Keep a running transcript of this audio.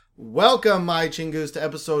Welcome, my chingus, to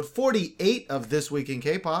episode 48 of This Week in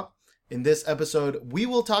K-Pop. In this episode, we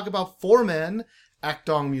will talk about four men: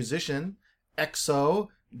 Akdong Musician, EXO,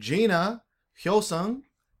 Gina, Hyosung,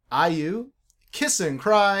 IU, Kiss and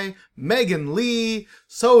Cry, Megan Lee,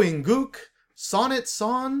 So In-guk, Sonnet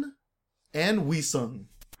Son, and Wisung.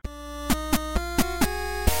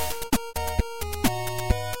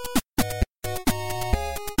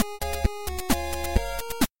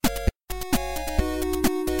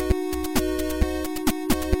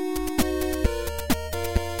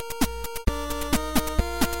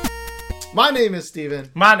 My name is Steven.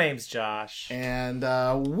 My name's Josh. And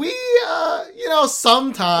we,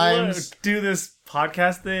 sometimes... We'll do this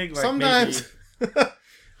podcast thing. Like sometimes...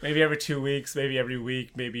 Maybe every 2 weeks, maybe every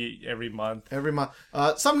week, maybe every month. Every month.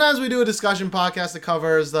 Sometimes we do a discussion podcast that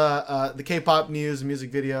covers the K-pop news and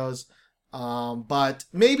music videos. But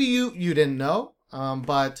maybe you didn't know.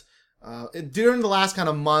 But during the last kind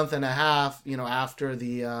of month and a half, after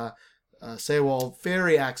the... Sewol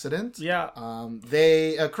ferry accident. Yeah.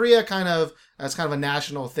 Korea as kind of a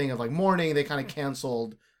national thing of like mourning, they kind of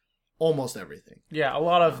canceled almost everything. Yeah, a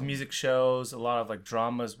lot of music shows, a lot of like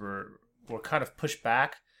dramas were kind of pushed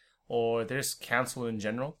back, or they're just canceled in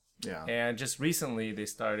general. Yeah. And just recently they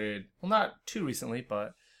started, well, not too recently,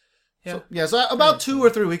 but yeah. So about 2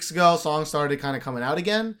 or 3 weeks ago, songs started kind of coming out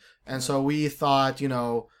again. And so we thought,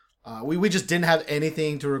 we just didn't have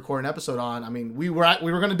anything to record an episode on. I mean, we were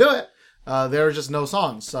going to do it. There were just no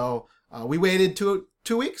songs. So we waited 2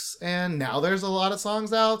 weeks, and now there's a lot of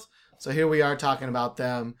songs out. So here we are talking about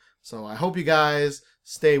them. So I hope you guys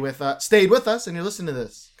stayed with us, and you're listening to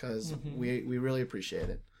this, because we really appreciate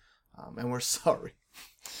it. And we're sorry.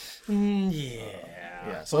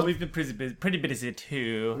 Yeah. So we've been pretty busy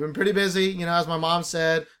too. We've been pretty busy. As my mom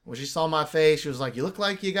said, when she saw my face, she was like, "You look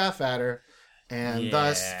like you got fatter." And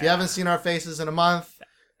thus, if you haven't seen our faces in a month,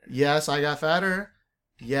 yes, I got fatter.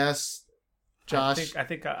 Yes, Josh. I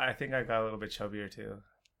think I got a little bit chubbier too.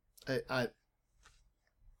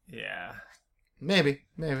 Yeah. Maybe.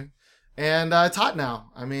 And it's hot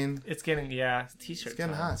now. I mean, it's getting t-shirt. It's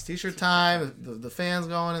getting hot. It's t-shirt time. The fans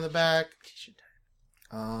going in the back. T-shirt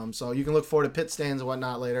time. So you can look forward to pit stains and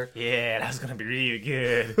whatnot later. Yeah, that's gonna be really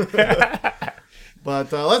good.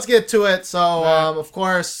 But let's get to it. So of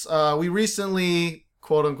course, we recently,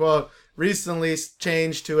 quote unquote,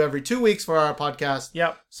 changed to every 2 weeks for our podcast.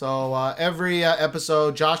 Yep. So every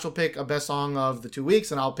episode, Josh will pick a best song of the 2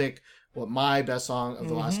 weeks, and I'll pick what my best song of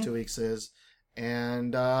the last 2 weeks is.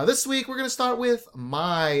 And this week, we're going to start with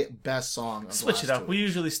my best song of the last 2 weeks. Switch it up. We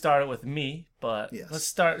usually start it with me, but Let's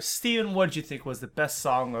start. Steven, what did you think was the best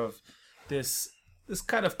song of this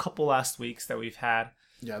kind of couple last weeks that we've had?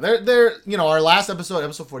 Yeah, they're our last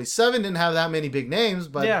episode 47, didn't have that many big names,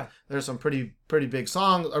 but there's some pretty big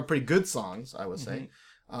songs, or pretty good songs, I would say.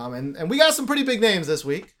 And we got some pretty big names this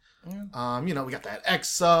week. Yeah. We got that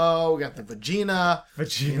EXO, we got the Vagina,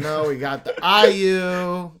 we got the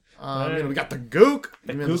IU, we got the Gook,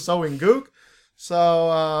 the So In-guk.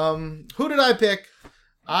 So, who did I pick?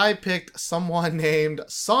 I picked someone named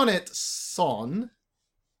Sonnet Son,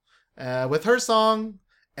 with her song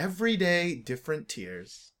Everyday Different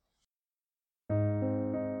Tears.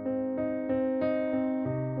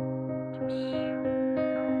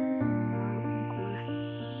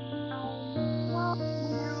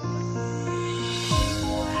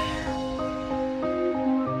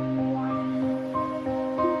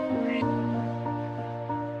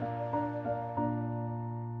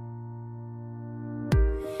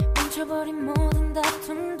 멈춰버린 모든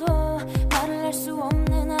다툼도 말을 할 수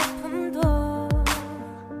없는 아픔도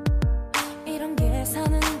이런 게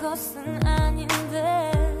사는 것은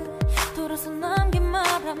아닌데 돌아서 남긴 말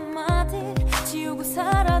한마디 지우고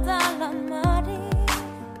살아달란 말이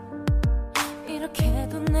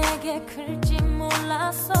이렇게도 내게 클지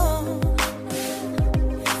몰랐어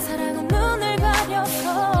사랑은 눈을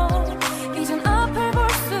가려서 이젠 앞을 볼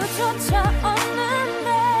수조차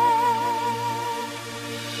없는데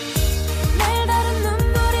매일 다른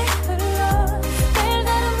눈물이 흘러 매일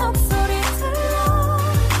다른 목소리 들려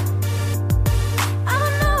I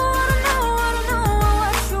don't know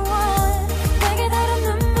what you want 내게 다른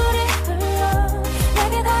눈물이 흘러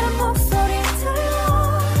내게 다른 목소리 들려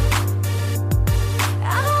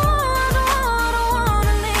I don't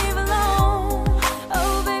wanna leave alone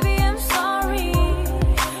Oh baby I'm sorry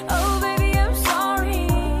Oh baby I'm sorry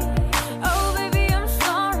Oh baby I'm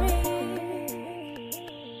sorry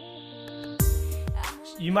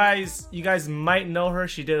You guys might know her.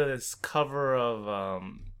 She did this cover of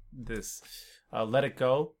this Let It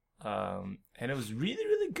Go, and it was really,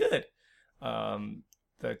 really good.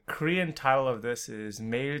 The Korean title of this is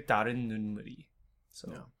매일 다른 눈물이.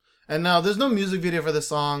 So And now there's no music video for this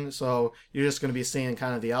song, so you're just going to be seeing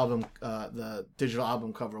kind of the album, the digital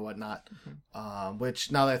album cover, whatnot. Which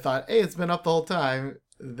now they thought, hey, it's been up the whole time.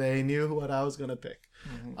 They knew what I was going to pick.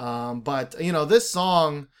 But this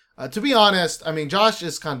song, to be honest, I mean, Josh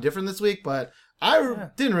is kind of different this week, but I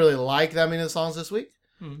didn't really like that many of the songs this week.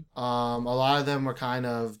 A lot of them were kind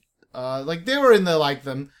of they were in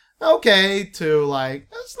the okay to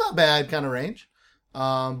it's not bad kind of range.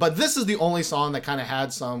 But this is the only song that kind of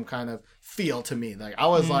had some kind of feel to me. I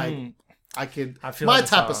was my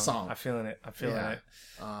type of song. I'm feeling it.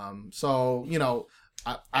 So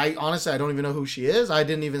I honestly, I don't even know who she is. I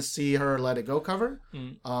didn't even see her Let It Go cover.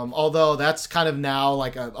 Although that's kind of now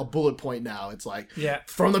a bullet point now. It's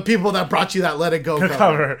from the people that brought you that Let It Go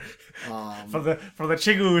cover. From the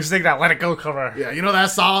Chingu who sing that Let It Go cover. Yeah,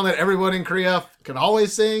 that song that everyone in Korea can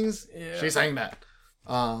always sings? Yeah. She sang that.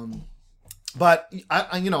 But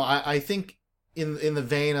I think in the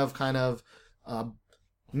vein of kind of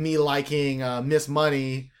me liking Miss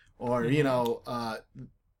Money or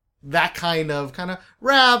that kind of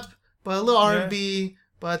rap, but a little R&B,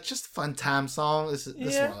 but just a fun time song. This is one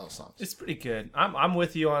of those songs. It's pretty good. I'm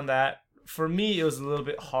with you on that. For me, it was a little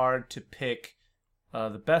bit hard to pick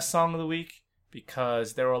the best song of the week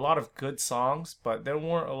because there were a lot of good songs, but there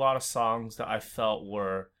weren't a lot of songs that I felt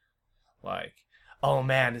were oh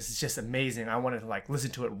man, this is just amazing. I wanted to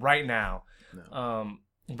listen to it right now. No.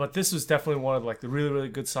 But this was definitely one of the really, really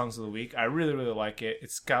good songs of the week. I really, really like it.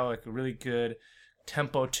 It's got a really good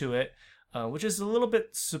tempo to it, which is a little bit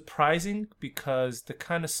surprising because the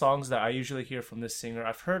kind of songs that I usually hear from this singer,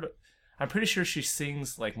 I'm pretty sure she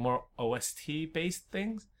sings more OST based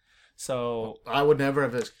things. So I would never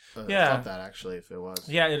have thought that actually if it was.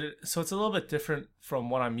 Yeah, so it's a little bit different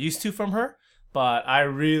from what I'm used to from her, but I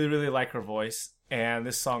really, really like her voice. And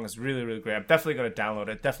this song is really, really great. I'm definitely going to download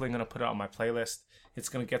it. Definitely going to put it on my playlist. It's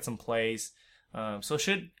going to get some plays. So it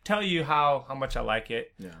should tell you how much I like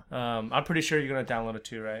it. Yeah. I'm pretty sure you're going to download it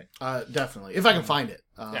too, right? Definitely. If I can find it.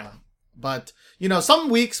 But, some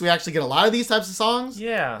weeks we actually get a lot of these types of songs.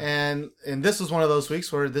 Yeah. And this was one of those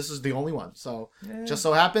weeks where this is the only one. So just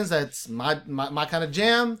so happens that's my kind of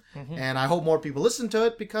jam. And I hope more people listen to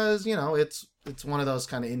it because, it's one of those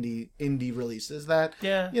kind of indie releases that,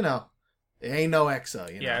 it ain't no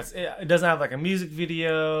EXO, Yeah, it doesn't have a music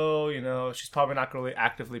video, she's probably not going to really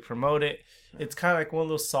actively promote it. It's kind of one of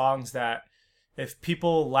those songs that if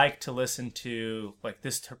people like to listen to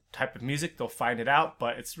this type of music, they'll find it out,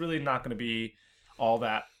 but it's really not going to be all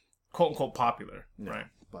that quote-unquote popular, right?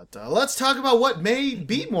 But let's talk about what may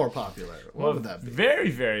be more popular. What would that be? Very,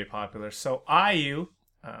 very popular. So IU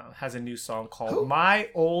has a new song called My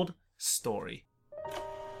Old Story.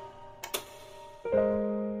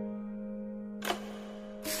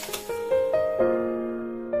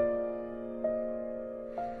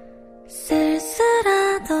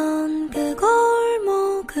 쓸쓸하던 그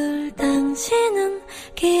골목을 당신은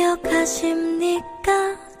기억하십니까?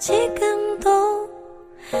 지금도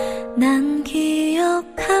난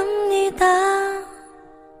기억합니다.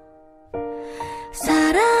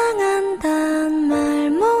 사랑한단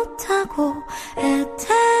말 못하고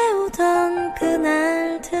애태우던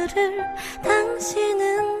그날들을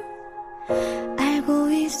당신은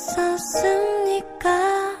알고 있었습니까?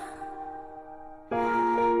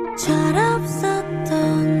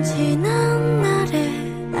 철없었던 지난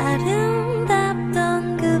날의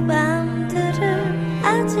아름답던 그 밤들을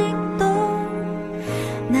아직도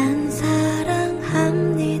난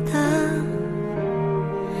사랑합니다.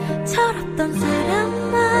 철없던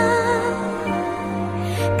사람아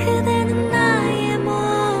그대는 나의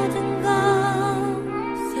모든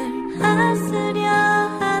것을 하스려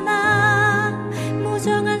하나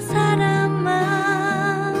무정한 사람아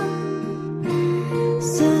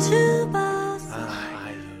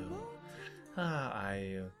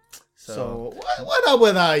IU. So what up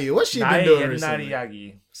with IU? What's she been doing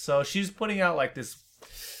recently? So she's putting out this,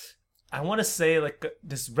 I want to say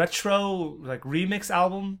this retro remix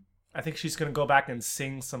album. I think she's gonna go back and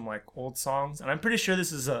sing some old songs, and I'm pretty sure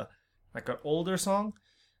this is an older song.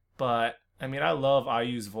 But I mean, I love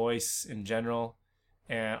IU's voice in general,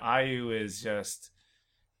 and IU is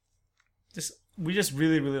we just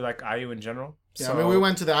really, really like IU in general. Yeah, so, I mean, we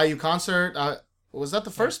went to the IU concert. Was that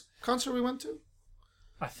the first concert we went to?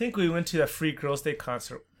 I think we went to the Free Girls Day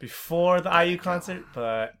concert before the IU concert,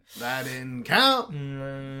 but that didn't count.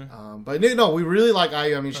 But no, we really like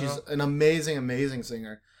IU. I mean, she's an amazing, amazing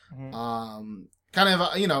singer. Kind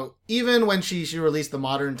of, even when she released the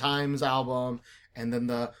Modern Times album and then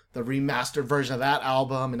the remastered version of that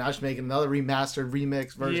album, and now she's making another remastered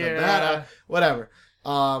remix version of that, whatever.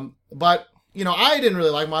 But I didn't really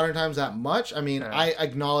like Modern Times that much. I mean, Yeah. I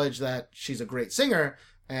acknowledge that she's a great singer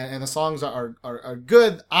and the songs are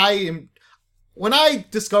good. When I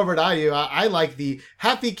discovered IU, I like the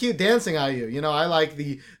happy, cute dancing IU. I like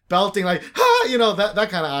the belting, like, that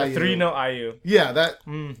kind of IU. 3-note IU. Yeah,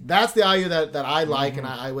 that's the IU that I like and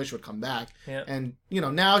I wish would come back. Yeah. And,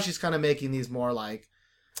 now she's kind of making these more like,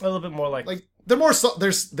 A little bit more like they're more,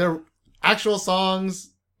 they're actual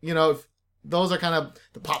songs, those are kind of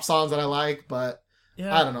the pop songs that I like, but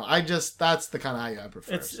yeah. I don't know. That's the kind of IU I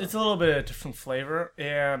prefer. It's a little bit of different flavor,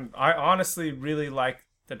 and I honestly really like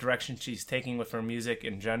the direction she's taking with her music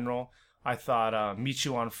in general. I thought Meet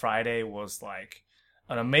You on Friday was like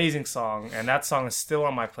an amazing song, and that song is still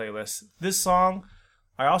on my playlist. This song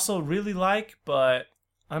I also really like, but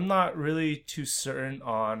I'm not really too certain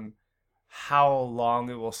on how long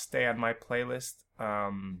it will stay on my playlist.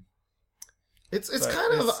 It's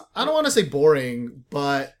kind of, I don't want to say boring,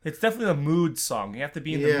 but it's definitely a mood song. You have to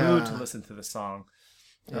be in the mood to listen to the song.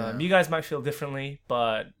 You guys might feel differently,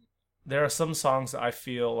 but there are some songs that I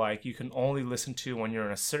feel like you can only listen to when you're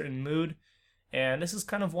in a certain mood, and this is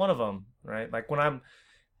kind of one of them, right? Like when I'm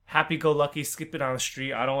happy-go-lucky, skipping on the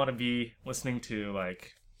street, I don't want to be listening to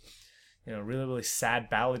like, really, really sad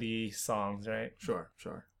ballady songs, right? Sure.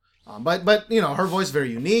 But her voice is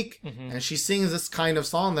very unique, and she sings this kind of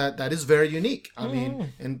song that is very unique. I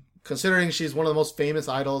mean, and considering she's one of the most famous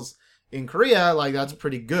idols in Korea, like that's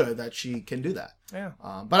pretty good that she can do that. Yeah.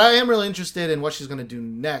 But I am really interested in what she's going to do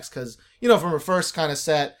next because, from her first kind of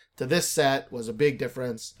set to this set was a big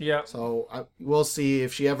difference. Yeah. So we'll see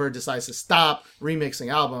if she ever decides to stop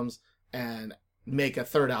remixing albums and make a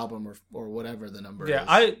third album or whatever the number is. Yeah,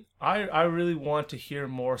 I really want to hear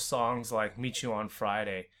more songs like Meet You on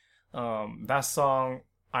Friday. That song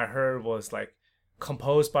I heard was like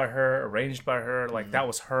composed by her, arranged by her, like that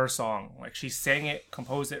was her song. Like she sang it,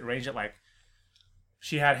 composed it, arranged it, like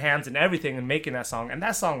she had hands in everything in making that song, and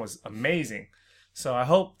that song was amazing. So I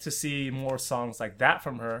hope to see more songs like that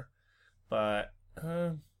from her. But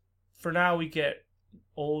for now we get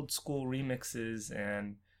old school remixes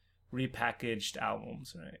and repackaged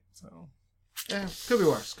albums, right? So yeah, could be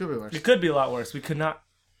worse. It could be a lot worse. We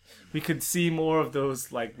could see more of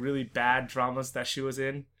those like really bad dramas that she was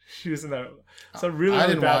in. She was in some really, I really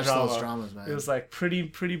didn't bad watch drama. those dramas, man. It was like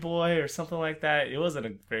Pretty Boy or something like that. It wasn't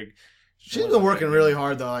a big. She's been working really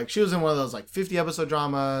hard though. Like she was in one of those like 50 episode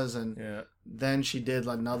dramas, and Yeah. then she did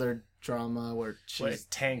another drama where she's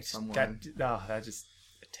tanked. someone. That just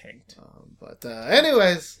tanked. But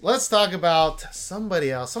anyways, let's talk about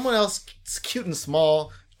somebody else. Someone else cute and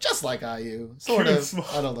small, just like IU. Sort Cute and of. small.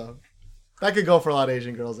 I don't know. That could go for a lot of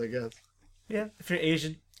Asian girls, I guess. Yeah, if you're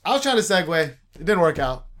Asian. I was trying to segue. It didn't work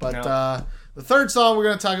out. But No. the third song we're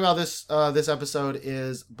going to talk about this episode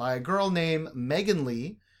is by a girl named Megan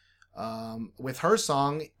Lee with her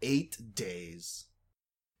song 8 Days.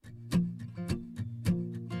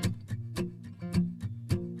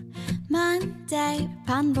 Monday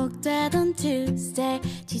반복되던 Tuesday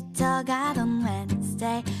지쳐가던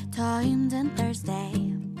Wednesday 더 힘든 Thursday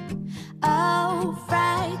Oh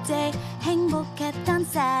Friday 행복했던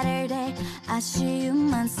Saturday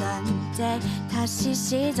아쉬움만 Sunday 다시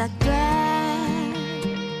시작돼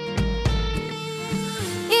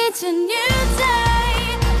It's a new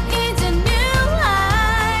day It's a new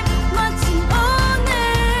life 마침 오늘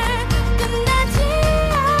끝나지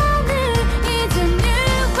않을 It's a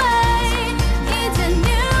new way It's a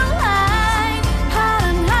new life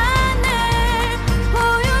파란 하늘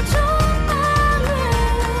보여줘 나를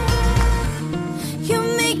You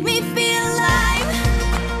make me feel alive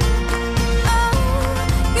Oh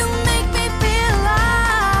You make me feel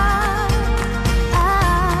alive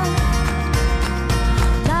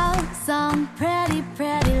Love song pretty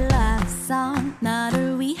pretty love song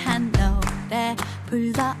너를 위한 노래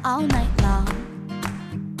불러 all night long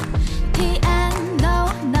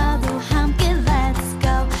piano 너도 함께 let's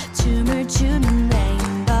go 춤을 추는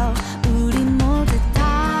rainbow 우리 모두 다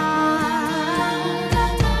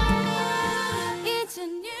It's a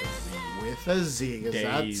new day With a Z, 'cause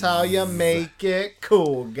that's Days. how you make it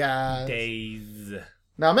cool, guys. Days.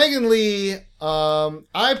 Now, Megan Lee,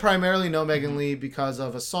 I primarily know Megan Lee because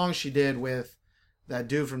of a song she did with that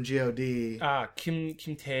dude from G.O.D. Kim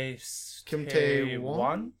Tae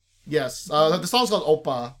Tae-won? Yes, the song's called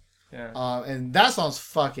Oppa, Yeah. and that song's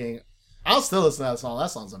fucking. I'll still listen to that song.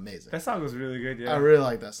 That song's amazing. That song was really good, yeah. I really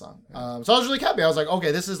like that song. So I was really happy. I was like,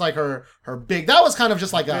 okay, this is like her big. That was kind of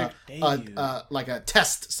just like Big debut. like a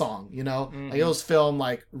test song, Like it was filmed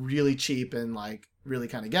like really cheap and like really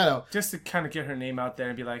kind of ghetto. Just to kind of get her name out there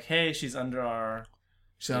and be like, hey, she's under our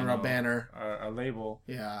She's under a banner. A label.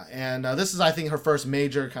 Yeah, and this is, I think, her first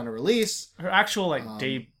major kind of release. Her actual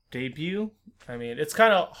debut. I mean, it's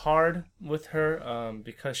kind of hard with her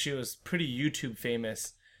because she was pretty YouTube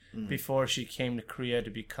famous before she came to Korea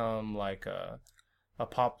to become like a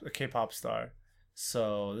K-pop star.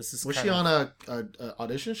 So this is. Was she on a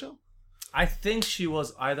audition show? I think she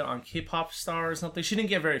was either on K-pop Star or something. She didn't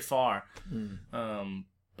get very far,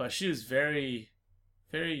 but she was very,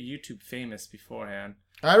 very YouTube famous beforehand.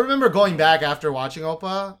 I remember going back after watching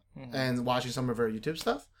Oppa and watching some of her YouTube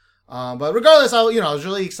stuff. But regardless, I was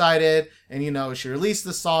really excited. And, she released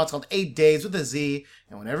this song. It's called 8 Days with a Z.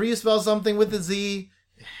 And whenever you spell something with a Z,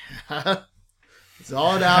 it's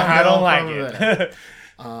all down. I don't like it.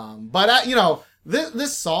 But,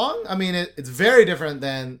 this song, I mean, it's very different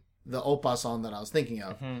than the Oppa song that I was thinking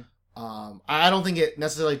of. I don't think it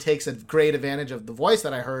necessarily takes a great advantage of the voice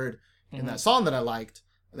that I heard in that song that I liked.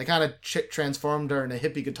 They kind of transformed her into a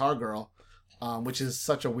hippie guitar girl, which is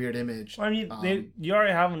such a weird image. Well, I mean, you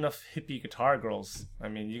already have enough hippie guitar girls. I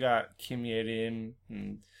mean, you got Kim Ye-rim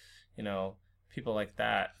and, people like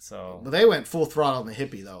that. So, but they went full throttle on the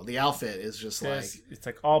hippie, though. The outfit is just like... It's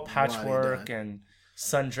like all patchwork and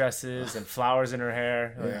sundresses and flowers in her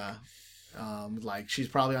hair. Like she's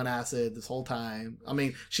probably on acid this whole time. I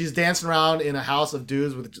mean, she's dancing around in a house of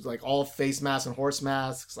dudes with like all face masks and horse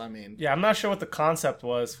masks. I mean, yeah, I'm not sure what the concept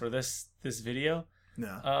was for this video.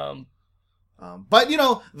 No. But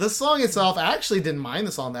the song itself, I actually didn't mind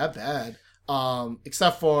the song that bad.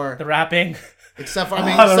 Except for the rapping. Except for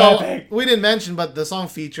rapping. We didn't mention, but the song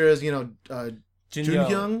features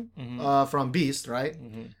Junhyung from Beast, right?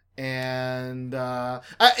 And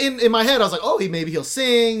in my head, I was like, oh, maybe he'll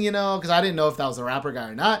sing, because I didn't know if that was a rapper guy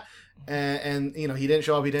or not. And he didn't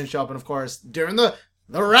show up. And of course, during the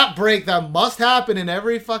rap break that must happen in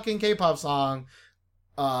every fucking K-pop song,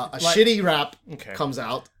 shitty rap comes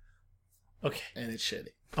out. Okay. And it's shitty.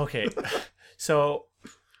 Okay. So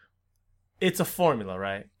it's a formula,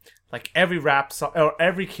 right? Like every rap song or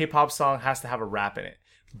every K-pop song has to have a rap in it.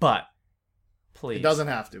 But please. It doesn't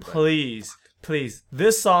have to. But. Please.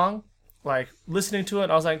 This song, like listening to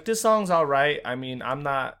it, I was like, this song's all right. I mean, I'm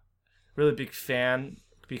not really a big fan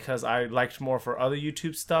because I liked more for other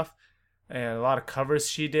YouTube stuff and a lot of covers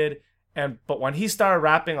she did. But when he started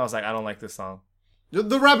rapping, I was like, I don't like this song.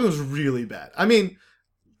 The rapping was really bad. I mean,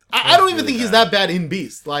 I don't even think he's that bad in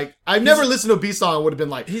Beast. Like, I've never listened to a Beast song and would have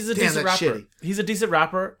been like, he's a damn, decent that's rapper. shitty. He's a decent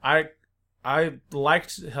rapper. I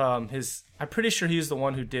liked his. I'm pretty sure he's the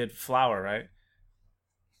one who did Flower, right?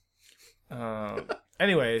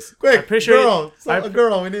 Anyways, quick, I'm pretty sure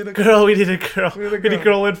girl. We need a girl. We need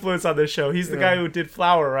girl influence on this show. He's the guy who did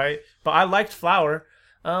Flower, right? But I liked Flower.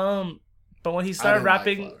 But when he started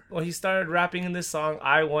rapping, in this song,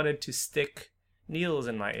 I wanted to stick needles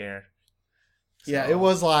in my ear. So. Yeah, it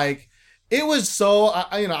was so.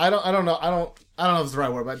 I don't know if it's the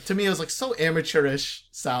right word, but to me, it was like so amateurish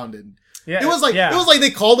sounding. Yeah, it was like they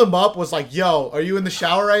called him up. Was like, yo, are you in the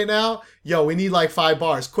shower right now? Yo, we need like 5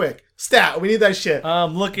 bars, quick. Stat, we need that shit.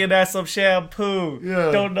 Looking at some shampoo. Yeah.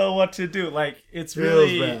 Don't know what to do. Like, it was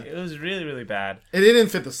really, really bad. It didn't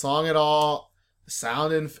fit the song at all. The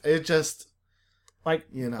sound, it just, like,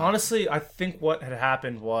 honestly, I think what had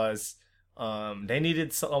happened was, they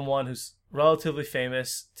needed someone who's relatively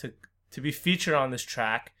famous to be featured on this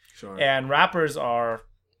track. Sure. And rappers are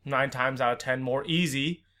 9 times out of 10 more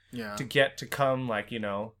easy to get to come, like,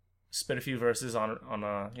 spit a few verses on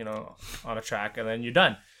a track and then you're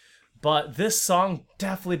done. But this song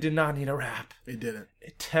definitely did not need a rap. It didn't.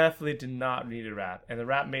 It definitely did not need a rap, and the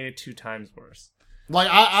rap made it 2 times worse. Like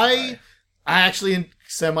I actually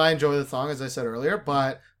semi-enjoy the song, as I said earlier,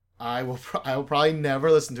 but I will probably never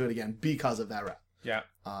listen to it again because of that rap. Yeah.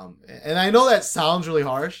 And I know that sounds really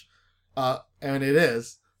harsh, and it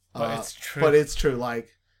is. But it's true. But it's true. Like,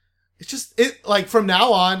 it's just, like, from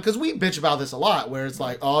now on, because we bitch about this a lot, where it's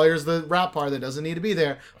like, oh, here's the rap part that doesn't need to be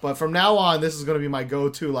there. But from now on, this is going to be my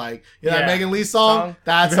go-to, like, that Megan Lee song?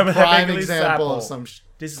 That's a prime example of some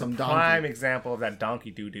This is some a donkey. prime example of that donkey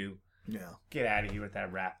doo-doo. Yeah. Get out of here with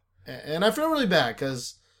that rap. And I feel really bad,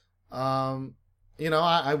 because, I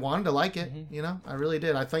wanted to like it, I really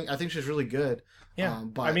did. I think she's really good. Yeah.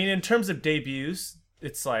 But I mean, in terms of debuts,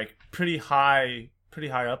 it's, like, pretty high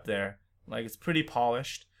up there. Like, it's pretty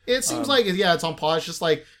polished. It seems like, it's on pause, just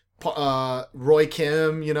like Roy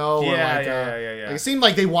Kim, Yeah. Like, it seemed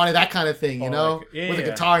like they wanted that kind of thing, with a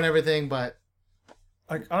guitar and everything, but...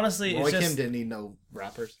 Like, honestly, Roy Kim didn't need no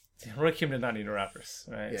rappers. Roy Kim did not need no rappers,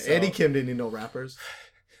 right? Yeah, Eddie Kim didn't need no rappers.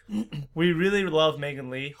 We really love Megan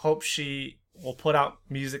Lee. Hope she will put out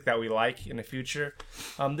music that we like in the future.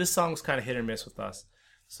 This song's kind of hit or miss with us.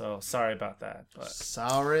 So sorry about that, but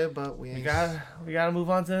Sorry, but we gotta move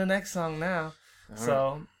on to the next song now.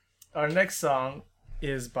 So our next song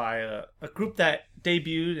is by a group that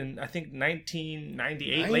debuted in I think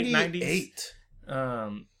 1998, late 90s.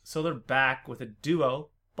 So they're back with a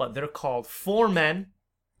duo, but they're called Four Men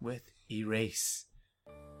with Erase.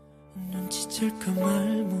 눈치챌까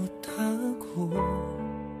말 못하고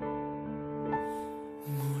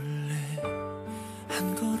몰래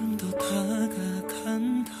한 걸음 더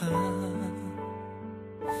다가간다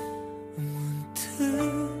문득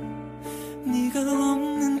네가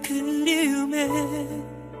없는 그리움에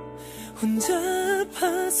혼자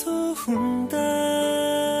아파서 운다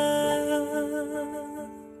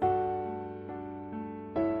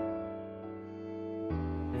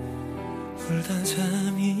울다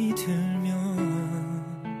잠이 들면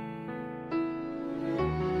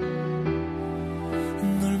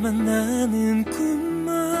널 만나는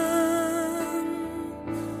꿈만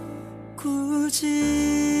꾸지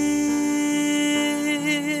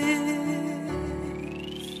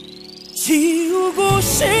지우고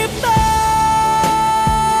싶다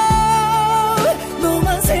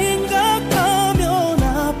너만 생각하면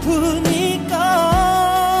아프니까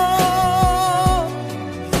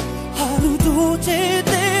하루도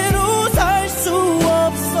제대로 살 수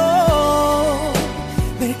없어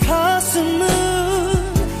내 가슴은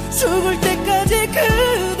죽을 때까지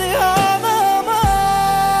그대 하나만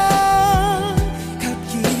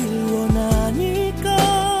갖길 원하니까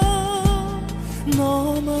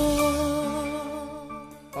너만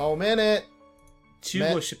Oh, minute.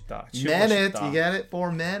 치우고 싶다. 치우고 Minute. 싶다. You get it?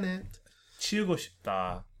 For minute. 치우고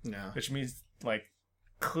싶다. Yeah. Which means like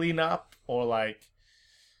clean up or like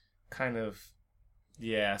kind of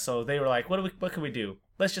yeah. So they were like, what can we do?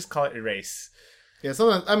 Let's just call it Erase. Yeah,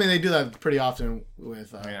 sometimes, I mean, they do that pretty often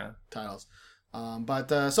with Yeah. titles.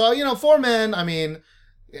 So, you know, Four Men, I mean,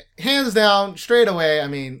 hands down, straight away, I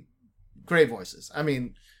mean, great voices. I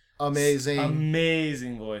mean, amazing.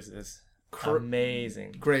 Amazing voices.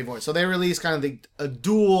 Amazing. Great voice. So they released kind of a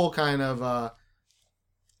dual kind of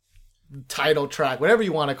title track, whatever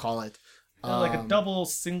you want to call it. Like a double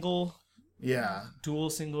single, Yeah.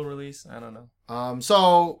 dual single release. I don't know.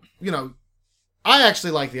 So, you know, I actually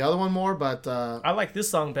like the other one more, but I like this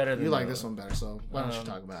song better than you the like other this one better, so why don't you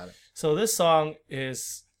talk about it? So this song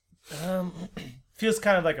is feels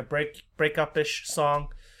kind of like a breakup-ish song,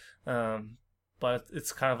 but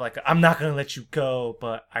it's kind of like I'm not gonna let you go,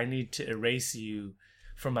 but I need to erase you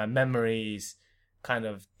from my memories, kind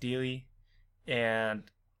of dealy. And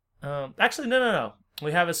actually, no,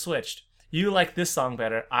 we have it switched. You like this song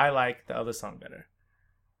better. I like the other song better.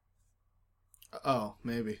 Oh,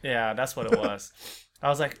 maybe. Yeah, that's what it was. I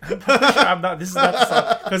was like, I'm not. This is not the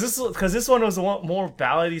song because this one was a more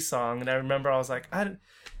ballady song, and I remember I was like, I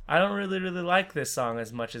don't really like this song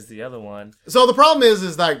as much as the other one. So the problem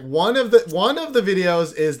is like one of the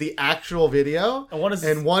videos is the actual video, and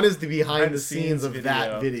one is the behind the scenes of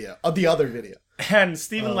that video, of the other video. And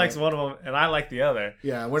Steven likes one of them, and I like the other.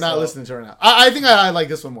 Yeah, we're not listening to her now. I think I like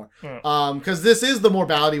this one more. Because this is the more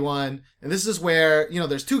ballady one, and this is where, you know,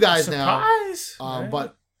 there's two guys Surprise! now.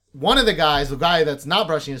 But one of the guys, the guy that's not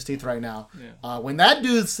brushing his teeth right now, when that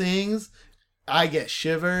dude sings, I get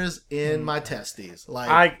shivers in my testes. Like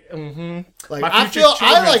I want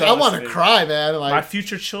to cry, man. Like my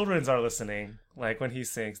future children's are listening. Like when he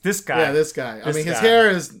sings, this guy. Yeah, this guy. I mean, his hair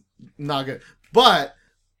is not good, but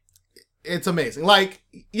it's amazing. Like,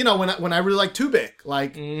 you know, when I really like Tubic,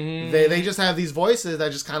 like they just have these voices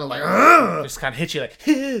that just kind of like just kind of hit you like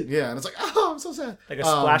yeah, and it's like, oh, I'm so sad. Like a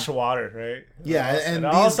splash of water, right? Yeah, and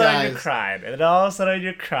all of a these sudden guys, you're crying, and all of a sudden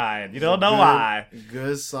you're crying. You don't know why.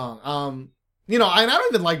 Good song. You know, and I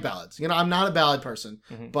don't even like ballads. You know, I'm not a ballad person,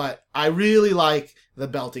 but I really like the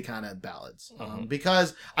belty kind of ballads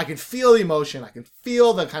because I can feel the emotion, I can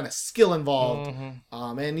feel the kind of skill involved.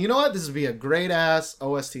 And you know what? This would be a great ass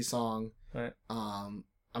OST song. Right. I'm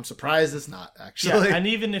surprised it's not actually. Yeah, and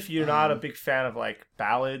even if you're not a big fan of like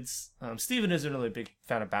ballads, Steven isn't really a big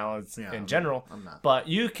fan of ballads in general. I'm not. But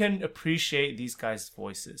you can appreciate these guys'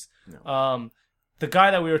 voices. No. The guy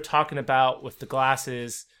that we were talking about with the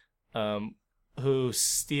glasses, who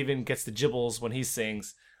Steven gets the gibbles when he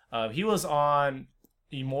sings, he was on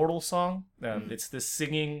Immortal Song. It's this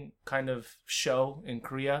singing kind of show in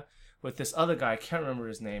Korea with this other guy. I can't remember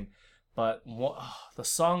his name. But the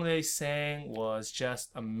song they sang was just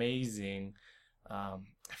amazing. I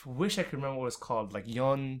wish I could remember what it's called. Like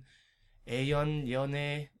Yone.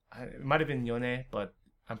 It might have been Yone, but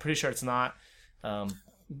I'm pretty sure it's not.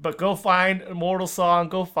 But go find Immortal Song.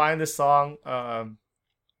 Go find this song.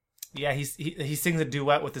 Yeah, he sings a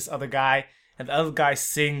duet with this other guy, and the other guy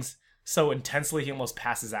sings so intensely he almost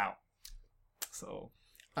passes out. So,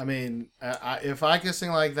 I mean, if I could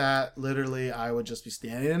sing like that, literally, I would just be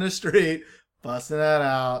standing in the street, busting that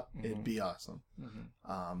out. It'd be awesome.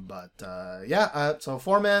 So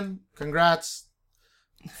 4 men, congrats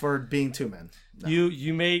for being 2 men. No.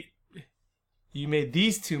 You made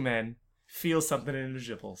these 2 men feel something in their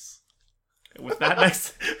jipples. With that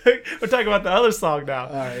next, we're talking about the other song now.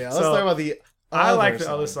 All right, yeah. Let's talk about the. I like the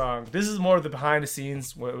other song. This is more of the behind the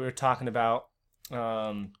scenes what we were talking about.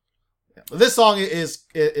 This song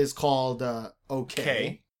is called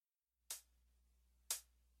 "Okay."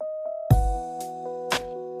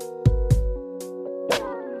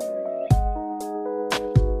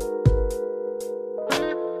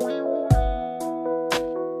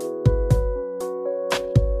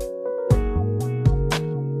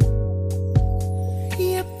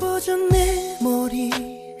 예뻐져 내 머리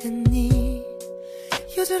했니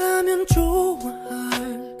여자라면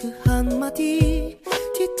좋아할 그 한마디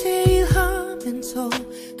디테일하면서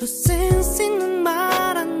더 센스 있는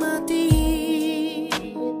말 한마디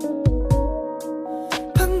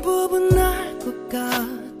방법은 알 것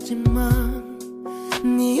같지만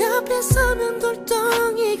네 앞에 서면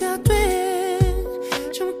돌덩이가 돼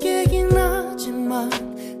좀 깨긴 하지만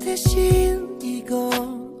대신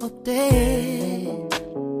이건 어때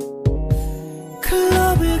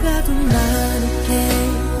클럽을 가도 난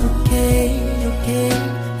오케이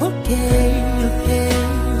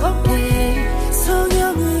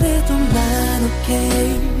성형을 해도 난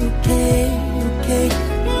오케이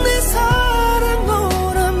내 사랑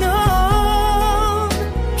너라면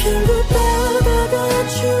결국 받아다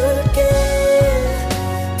줄게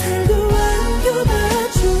달고 안겨봐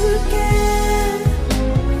줄게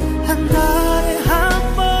한 달에 한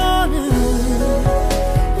번은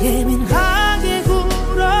예민하게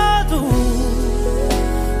굴어도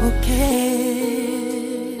오케이.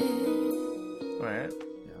 Right.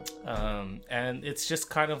 And it's just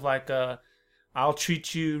kind of like a I'll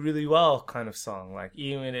treat you really well kind of song. Like,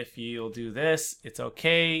 even if you'll do this, it's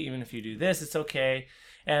okay. Even if you do this, it's okay.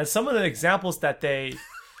 And some of the examples that they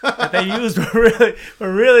used were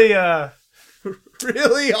really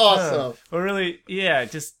Really awesome.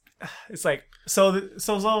 Just it's like so it's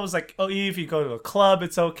almost like, oh, even if you go to a club,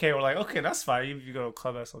 it's okay. We're like, okay, that's fine. Even if you go to a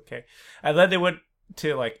club, that's okay. And then they went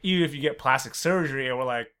to like, even if you get plastic surgery, and we're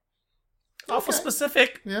like, awful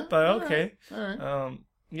specific, Yeah, but all okay. right, all right.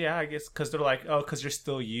 Yeah, I guess because they're like, oh, because you're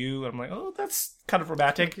still you. And I'm like, oh, that's kind of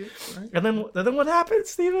romantic. Right. And then what happens,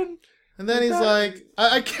 Steven? And then he's like,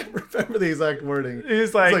 I can't remember the exact wording.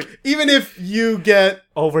 He's like, It's like, even if you get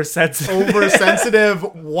oversensitive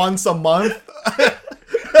once a month.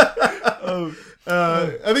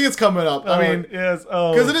 I think it's coming up. I mean, yes,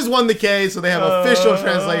 because it is 1-K, so they have official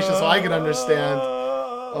translation, so I can understand.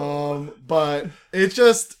 But it's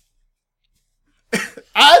just,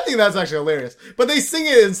 I think that's actually hilarious. But they sing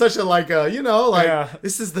it in such a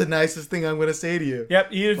this is the nicest thing I'm gonna say to you.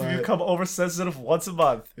 Yep, even if you become oversensitive once a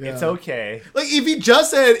month, it's okay. Like, if he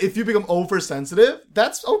just said if you become oversensitive,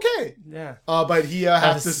 that's okay. Yeah. But he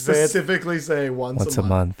has to specifically say once a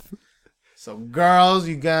month. So girls,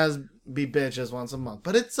 you guys be bitches once a month,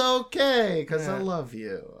 but it's okay because I love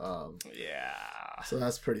you. Yeah. So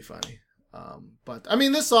that's pretty funny. But I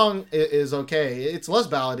mean, this song is okay. It's less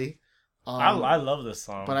ballady. I love this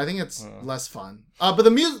song, but I think it's less fun. But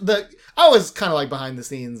the music, I always kind of like behind the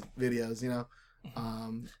scenes videos, you know.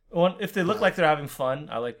 If they look like they're having fun,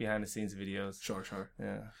 I like behind the scenes videos. Sure.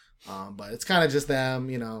 Yeah. But it's kind of just them,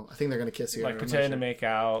 you know. I think they're gonna kiss here, like pretending to make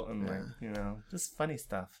out and just funny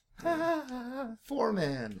stuff. 4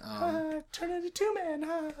 men. Turn into 2 men.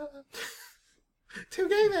 2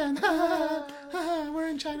 gay men. We're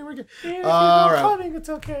in China. We're good. Even if you go clubbing, it's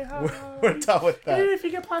okay. We're done with that. Even if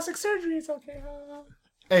you get plastic surgery, it's okay.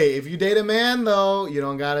 Hey, if you date a man, though, you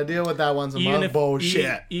don't got to deal with that once a month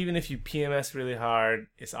bullshit. Even if you PMS really hard,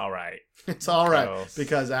 it's all right. It's all right.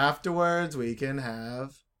 Because afterwards, we can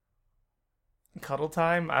have... cuddle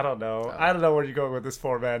time? I don't know. I don't know where you're going with this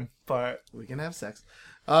 4 men, but... we can have sex.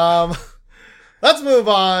 Let's move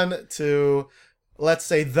on to, let's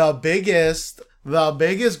say, the biggest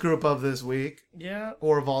group of this week. Yeah.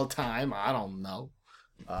 Or of all time. I don't know.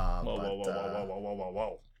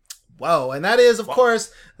 Whoa. Whoa, and that is, of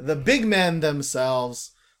course, the big men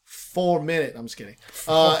themselves. 4 Minute. I'm just kidding.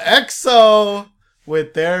 EXO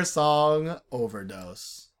with their song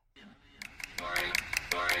Overdose.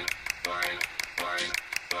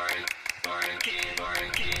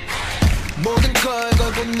 모든 걸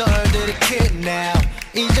걸고 널 들이킬 now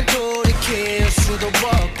이제 돌이킬 수도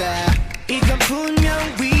없다 이건 분명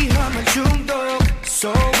위험한 중독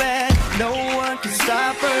So bad, no one can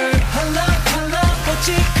stop her 헐라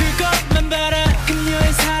오직 그것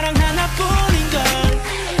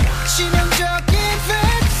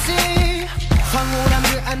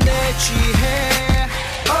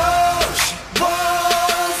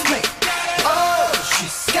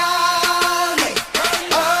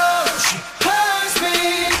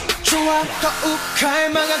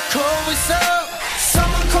다가가고 있어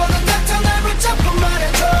서문코는 닥쳐 날 붙잡고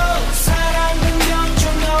말해줘 사랑은 명중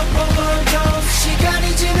overdose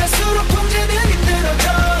시간이 지날수록 통제는 힘들어져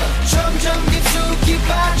점점 깊숙이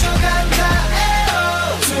빠져간다 에어.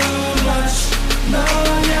 Too much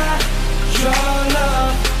너야 your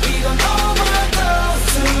love 이건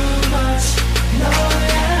overdose Too much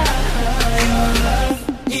너야 your love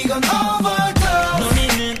이건 overdose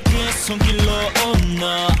너희는 그 손길로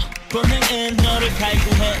온너 본능은 너를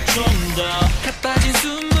갈구해 좀더 가빠진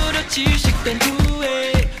숨으로 질식된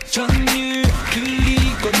후에 전율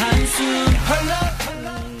그리고 한숨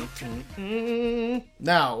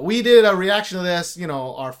Now, we did a reaction to this, you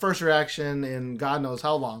know, our first reaction in God knows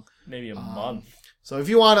how long. Maybe a month. So if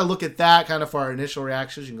you want to look at that kind of for our initial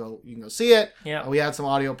reactions, you can go see it. Yeah. We had some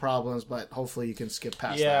audio problems, but hopefully you can skip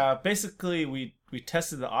past that. Yeah, basically we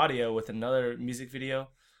tested the audio with another music video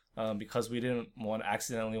because we didn't want to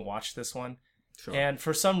accidentally watch this one. Sure. And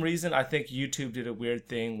for some reason, I think YouTube did a weird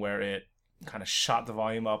thing where it kind of shot the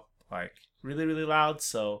volume up like really, really loud.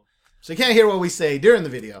 So you can't hear what we say during the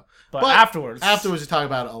video. But afterwards we talk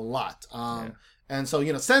about it a lot. And so,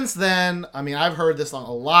 you know, since then, I mean, I've heard this song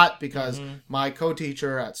a lot because my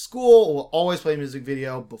co-teacher at school will always play a music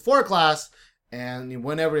video before class. And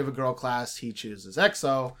whenever we have a girl class, he chooses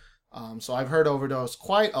EXO. So I've heard Overdose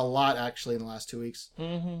quite a lot, actually, in the last 2 weeks.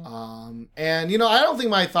 And, you know, I don't think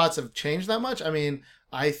my thoughts have changed that much. I mean,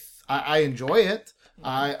 I enjoy it.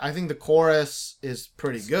 I think the chorus is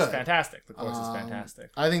pretty good. It's fantastic. The chorus is fantastic.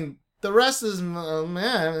 I think the rest is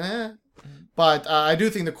meh. But I do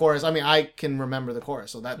think the chorus, I mean, I can remember the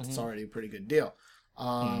chorus, so that's already a pretty good deal.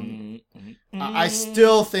 I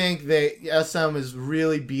still think SM is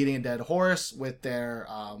really beating a dead horse with their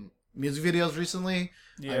music videos recently.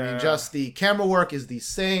 Yeah. I mean, just the camera work is the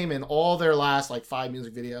same in all their last, 5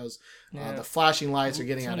 music videos. Yeah. The flashing lights are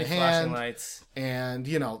getting out of hand. Flashing lights. And,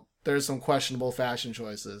 you know, there's some questionable fashion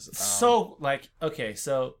choices. So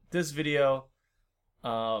this video,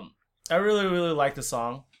 I really, really like the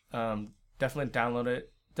song. Definitely download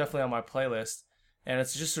it. Definitely on my playlist. And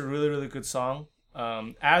it's just a really, really good song.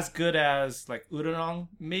 As good as, Urarong,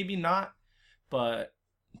 maybe not. But,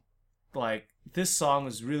 this song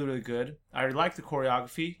is really, really good. I like the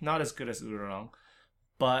choreography. Not as good as Urarong.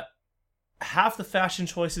 But half the fashion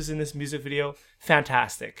choices in this music video,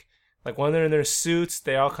 fantastic. When they're in their suits,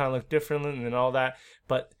 they all kind of look different and all that.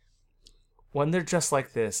 But when they're dressed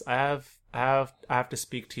like this, I have to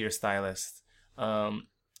speak to your stylist.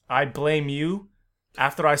 I blame you.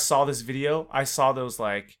 After I saw this video, I saw those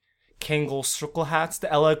Kangol circle hats, the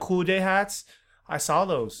LL Cool J hats. I saw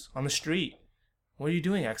those on the street. What are you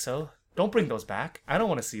doing, EXO? Don't bring those back. I don't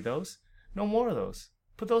want to see those. No more of those.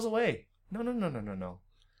 Put those away. No.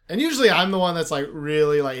 And usually I'm the one that's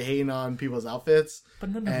really hating on people's outfits. But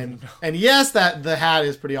no. And yes, that the hat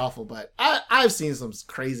is pretty awful, but I've seen some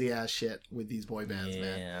crazy ass shit with these boy bands,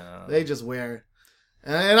 man. They just wear,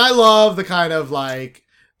 and I love the kind of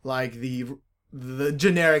the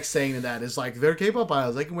generic saying of that is they're K-pop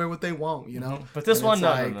idols. They can wear what they want, you know. But this one,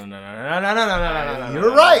 no.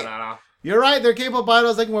 You're right. You're right. They're K-pop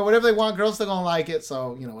idols. They can wear whatever they want. Girls still gonna like it,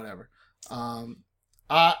 so whatever.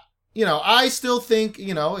 I still think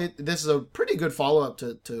this is a pretty good follow up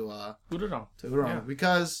to Urarong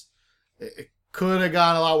because it could have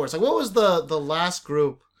gone a lot worse. What was the last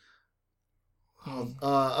group?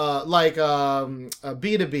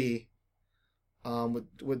 B2B.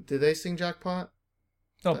 Did they sing Jackpot?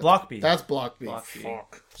 No, Block B. That's Block B.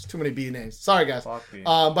 Fuck. There's too many B names. Sorry, guys. Block B.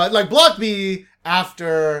 But Block B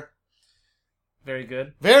after. Very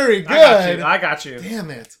good. Very good. I got you. Damn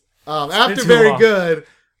it. After Very Good,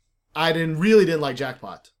 I really didn't like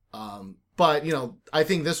Jackpot. But I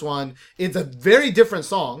think this one, it's a very different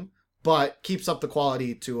song, but keeps up the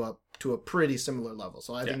quality to a pretty similar level.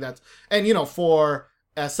 So I think that's, and for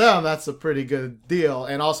SM, that's a pretty good deal.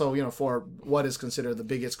 And also, for what is considered the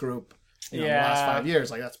biggest group in the last 5 years,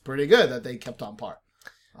 that's pretty good that they kept on par.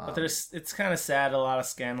 But it's kind of sad. A lot of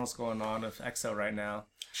scandals going on with EXO right now.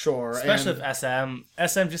 Sure. Especially with SM.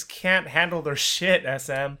 SM just can't handle their shit,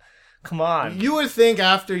 SM. Come on. You would think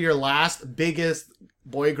after your last biggest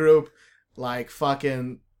boy group,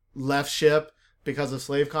 fucking left ship because of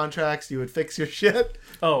slave contracts, you would fix your shit.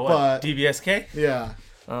 Oh, what? DBSK? Yeah.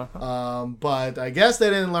 But I guess they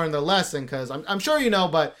didn't learn the lesson because I'm sure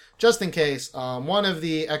but just in case, one of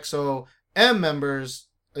the EXO M members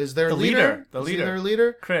is their leader. The leader. Is he their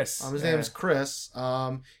leader? Chris. His name is Chris.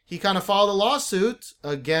 He kind of filed a lawsuit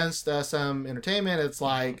against SM Entertainment. It's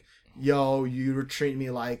yo, you treat me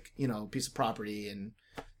like, piece of property and,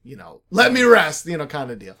 let me rest, kind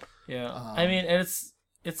of deal. Yeah. I mean, it's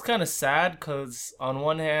kind of sad because on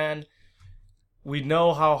one hand, we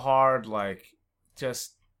know how hard like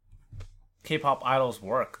just K-pop idols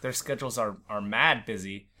work. Their schedules are mad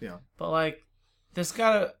busy. Yeah. But like, there's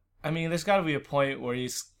gotta be a point where you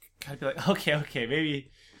gotta be like, okay,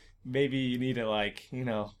 maybe you need to like,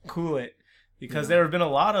 cool it, because there have been a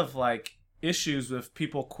lot of like issues with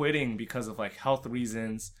people quitting because of like health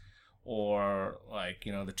reasons, or like,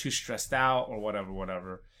 they're too stressed out or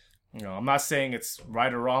whatever. I'm not saying it's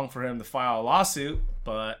right or wrong for him to file a lawsuit,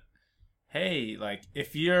 but hey, like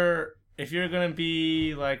if you're gonna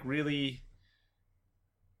be like really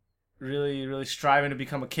striving to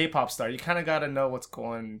become a K-pop star, you kind of got to know what's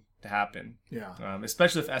going to happen. Yeah.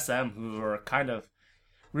 Especially with SM, who are kind of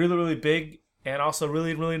really, really big and also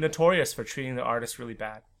really, really notorious for treating the artists really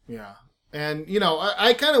bad. Yeah. And,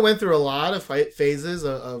 I kind of went through a lot of phases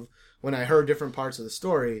of when I heard different parts of the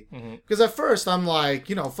story. Because at first I'm like,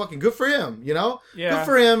 fucking good for him, Yeah. Good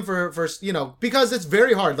for him for because it's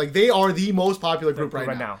very hard. Like, they are the most popular group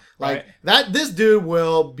right now. Like, this dude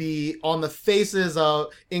will be on the faces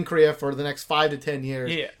in Korea for the next 5 to 10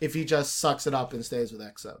 years if he just sucks it up and stays with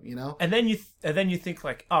EXO, And then you think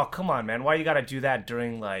like, oh, come on, man, why you got to do that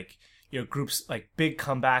during like your group's like big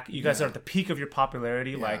comeback? You guys are at the peak of your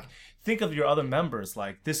popularity. Like, think of your other members.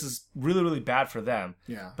 Like, this is really, really bad for them.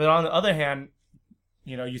 Yeah. But on the other hand,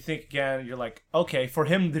 you think again, you're like, okay, for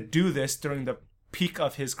him to do this during the peak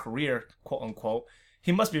of his career, quote unquote,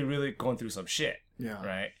 he must be really going through some shit. Yeah.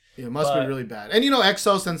 Right? Yeah, it must be really bad. And,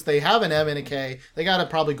 EXO, since they have an M and a K, they got to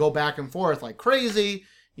probably go back and forth like crazy,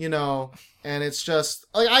 and it's just,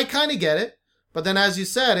 like, I kind of get it. But then, as you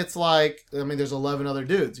said, it's like, there's 11 other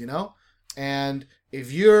dudes, And if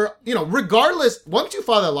you're, regardless, once you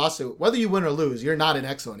file that lawsuit, whether you win or lose, you're not in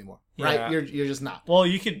EXO anymore, right? You're just not. Well,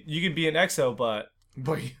 you could be in EXO, but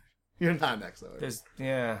you're not in EXO.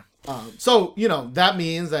 Yeah. So that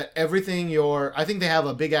means that everything I think they have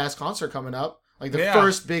a big ass concert coming up, like the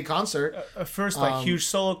first big concert, a first like huge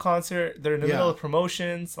solo concert. They're in the middle of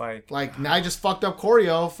promotions, like now I just fucked up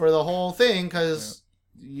choreo for the whole thing because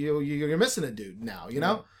you're missing a dude now,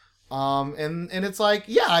 And it's like,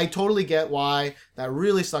 I totally get why that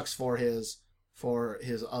really sucks for his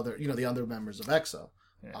other, the other members of EXO.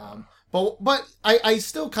 Yeah. But I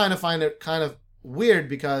still kind of find it kind of weird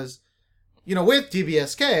because, with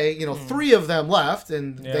DBSK, 3 of them left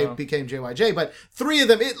and they became JYJ, but 3 of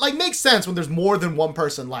them, it like makes sense when there's more than one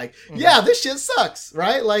person like, this shit sucks,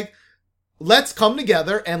 right? Like, let's come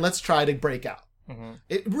together and let's try to break out.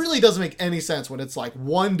 It really doesn't make any sense when it's like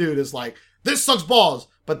one dude is like, this sucks balls.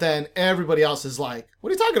 But then everybody else is like, what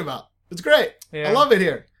are you talking about? It's great. Yeah. I love it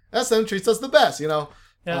here. SM treats us the best, Yeah.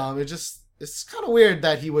 It's kind of weird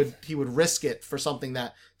that he would risk it for something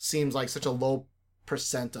that seems like such a low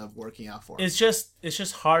 % of working out for him. It's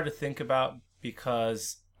just hard to think about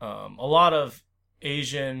because a lot of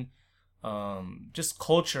Asian just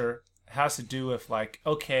culture has to do with like,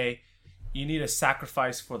 okay, you need a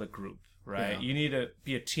sacrifice for the group, right? Yeah. You need to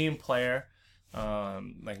be a team player,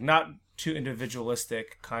 like not too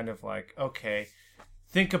individualistic, kind of like, okay,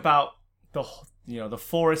 think about the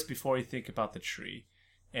forest before you think about the tree.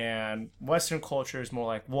 And Western culture is more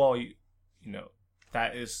like, well,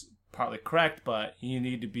 that is partly correct, but you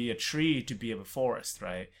need to be a tree to be a forest,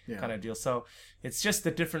 right? Yeah. Kind of deal. So it's just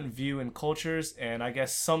a different view in cultures, and I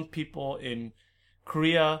guess some people in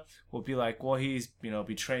Korea will be like, well, he's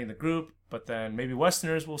betraying the group, but then maybe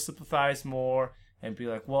Westerners will sympathize more and be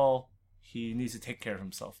like, well, he needs to take care of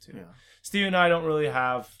himself too. Yeah. Steve and I don't really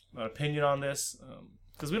have an opinion on this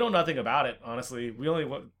because we know nothing about it, honestly. We only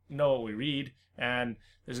know what we read, and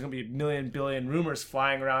there's going to be a million billion rumors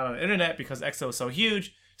flying around on the internet because EXO is so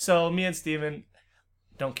huge. So me and Steven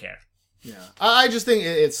don't care. Yeah. I just think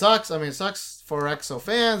it sucks. It sucks for EXO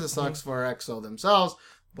fans. It sucks for EXO themselves.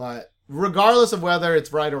 But regardless of whether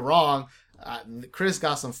it's right or wrong, Chris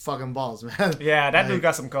got some fucking balls, man. Yeah, that dude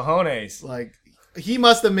got some cojones. Like, he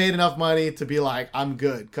must have made enough money to be like, I'm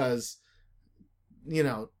good. Because,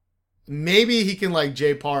 maybe he can like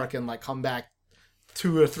Jay Park and like come back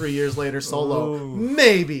 2 or 3 years later solo. Ooh.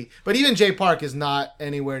 Maybe. But even Jay Park is not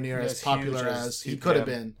anywhere near as popular as he could have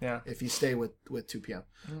been if he stayed with 2PM.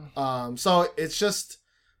 So it's just...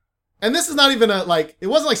 And this is not even it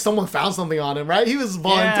wasn't like someone found something on him, right? He was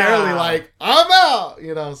voluntarily like, I'm out,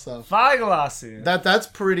 so. That's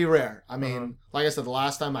pretty rare. Like I said, the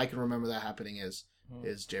last time I can remember that happening is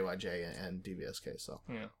JYJ and DBSK, so.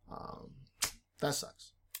 Yeah. That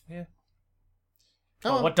sucks. Yeah.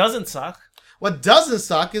 Well, what doesn't suck? What doesn't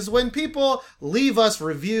suck is when people leave us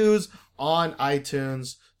reviews on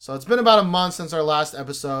iTunes. So it's been about a month since our last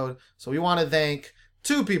episode. So we want to thank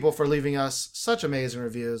two people for leaving us such amazing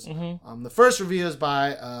reviews. The first review is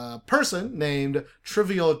by a person named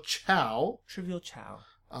Trivial Chow. Trivial Chow.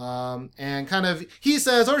 And kind of, he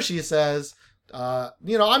says or she says,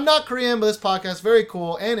 I'm not Korean, but this podcast is very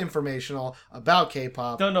cool and informational about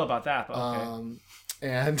K-pop. Don't know about that, but okay.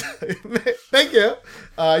 And thank you.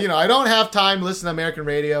 I don't have time to listen to American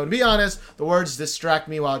radio. To be honest, the words distract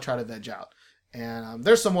me while I try to veg out. And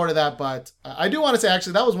there's some more to that, but I do want to say,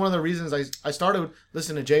 actually, that was one of the reasons I started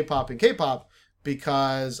listening to J-pop and K-pop,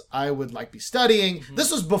 because I would be studying.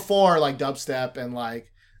 This was before dubstep and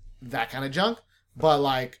that kind of junk. But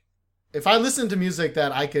if I listened to music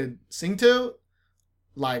that I could sing to,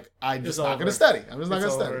 I'm just not going to study. I'm just not going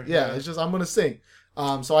to study. Yeah, it's just, I'm going to sing.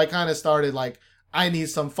 So I kind of started I need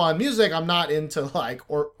some fun music. I'm not into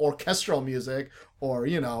orchestral music or,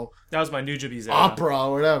 that was my Nujabes era. Opera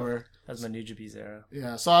or whatever. That was my Nujabes era.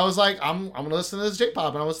 Yeah, so I was I'm going to listen to this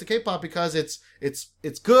J-pop, and I listen to K-pop because it's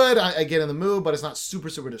good. I get in the mood, but it's not super,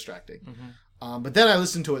 super distracting. But then I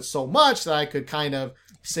listened to it so much that I could kind of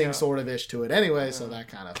sing sort of ish to it anyway, so that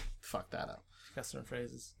kind of fucked that up. Got certain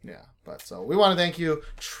phrases. Yeah, but so we want to thank you,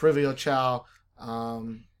 Trivial Chow.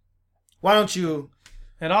 Why don't you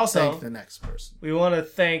and also thank the next person? We want to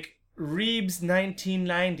thank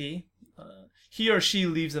Reebs1990. He or she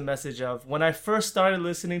leaves a message of, when I first started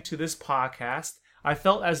listening to this podcast, I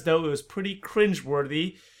felt as though it was pretty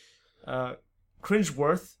cringeworthy.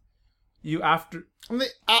 Cringeworth. Cringeworthy.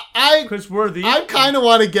 I kind of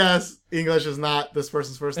want to guess English is not this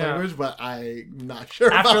person's first language, but I'm not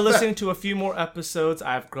sure. After listening to a few more episodes,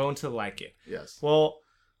 I've grown to like it. Yes. Well,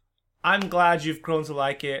 I'm glad you've grown to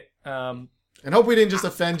like it. And hope we didn't just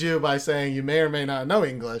offend you by saying you may or may not know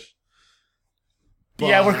English.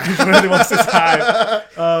 Yeah, we're cringeworthy most of the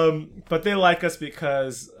time. But they like us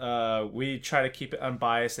because we try to keep it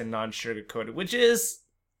unbiased and non-sugar-coated, which is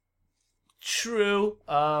true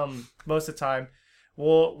most of the time.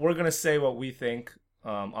 Well, we're going to say what we think,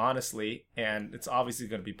 honestly, and it's obviously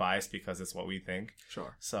going to be biased because it's what we think.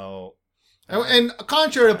 Sure. So... And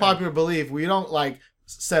contrary to popular belief, we don't,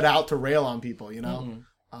 set out to rail on people,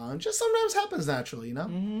 just sometimes happens naturally,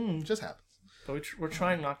 It just happens. But we're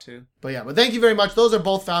trying not to. But thank you very much. Those are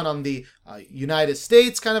both found on the United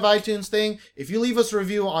States kind of iTunes thing. If you leave us a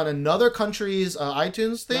review on another country's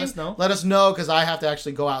iTunes thing, let us know, because I have to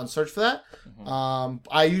actually go out and search for that.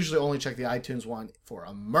 I usually only check the iTunes one for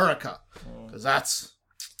America, because that's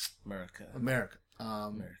America.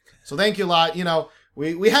 So thank you a lot.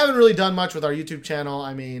 We haven't really done much with our YouTube channel.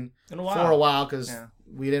 I mean, for a while, because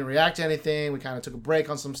we didn't react to anything. We kind of took a break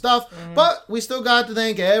on some stuff. But we still got to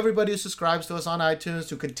thank everybody who subscribes to us on iTunes,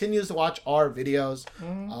 who continues to watch our videos.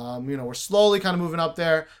 We're slowly kind of moving up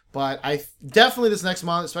there. But I definitely this next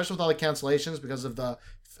month, especially with all the cancellations because of the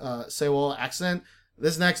Sewol accident,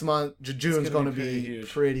 this next month, June's going to be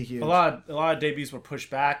pretty huge. A lot of debuts were pushed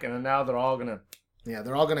back, and now they're all going to... Yeah,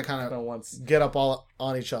 they're all going to kind of get up all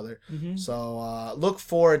on each other. So look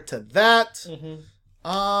forward to that.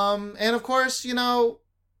 And of course,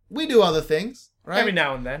 we do other things, right? Every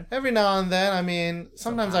now and then. I mean,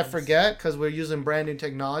 sometimes I forget because we're using brand new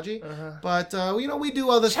technology. But, we do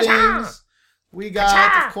other things. We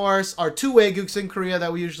got, of course, our two-way Gooks in Korea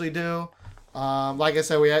that we usually do. Like I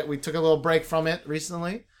said, we took a little break from it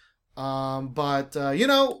recently. But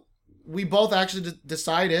we both actually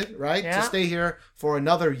decided, right, to stay here for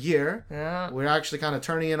another year. Yeah. We're actually kind of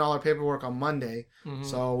turning in all our paperwork on Monday.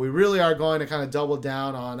 So we really are going to kind of double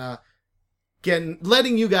down on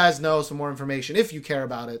letting you guys know some more information, if you care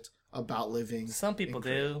about it, about living. Some people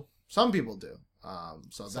do. Some people do.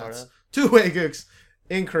 So that's two-way Gooks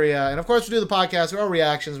in Korea. And of course, we do the podcast, our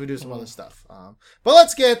reactions, we do some other stuff. But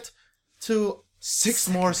let's get to 6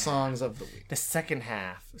 more songs of the week. The second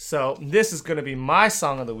half. So this is going to be my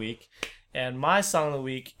song of the week. And my song of the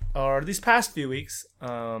week, or these past few weeks,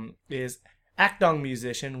 is Akdong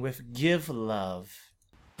Musician with Give Love.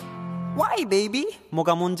 Why, baby?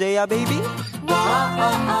 뭐가 문제야, baby?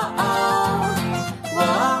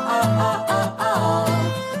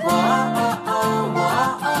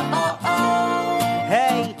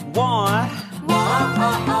 Hey, one.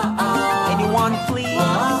 Anyone, please?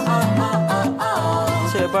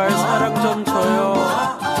 제발 사랑 좀 줘요.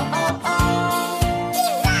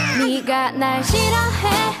 네가 날 싫어해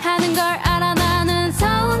하는 걸 알아 나는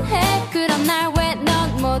서운해 그럼 날 왜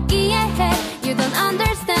넌 못 이해해 You don't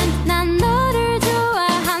understand 난 너를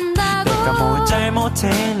좋아한다고 내가 뭘 말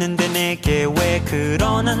못했는데 내게 왜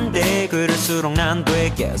그러는데 그럴수록 난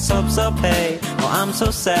되게 섭섭해 I'm so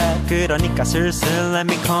sad 그러니까 슬슬 let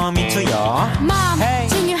me come into your 맘 Hey.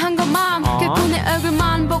 중요한 건 맘 그분의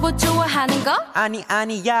얼굴만 보고 좋아하는 거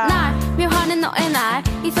아니야 날 묘하는 너의 날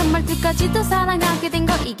이 선말투까지도 사랑하게 된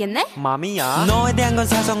거 이겠네 맘이야 너에 대한 건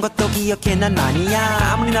사소한 것도 기억해 난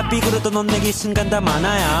아니야 아무리 나 삐그러도 넌 내게 순간 다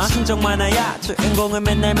많아야 신정 많아야 주인공은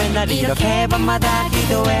맨날 이렇게 밤마다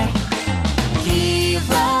기도해 Give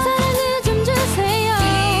up 사랑을 좀 주세요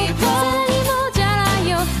사랑이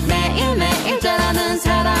모자라요 매일매일 자라는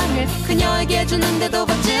사랑을 그녀에게 주는데도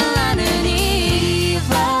받질 않으니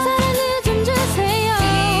사랑을 좀 주세요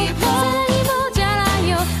사랑이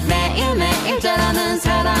모자라요 매일매일 자라는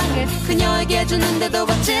사랑을 그녀에게 주는데도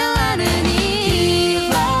받질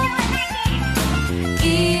않으니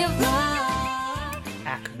Give love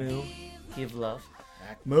Akmu, Give Love.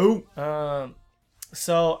 Moo.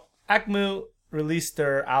 So Akmu released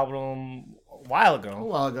their album a while ago. A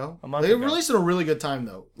while ago. A month They ago. released it at a really good time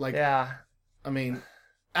though. Like, Yeah. I mean,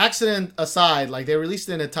 accident aside, like they released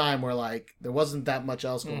it in a time where like there wasn't that much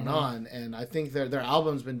else going on, and I think their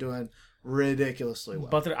album's been doing ridiculously well.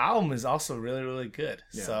 But their album is also really, really good.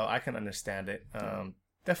 Yeah. So I can understand it.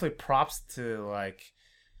 Definitely props to like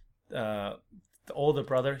the older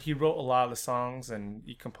brother. He wrote a lot of the songs and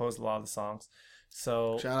he composed a lot of the songs.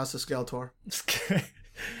 So Shout out to Skeletor.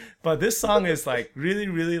 but this song is like really,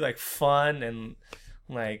 really like fun and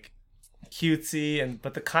like cutesy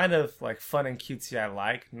but the kind of like fun and cutesy I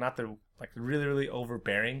like, not the like really, really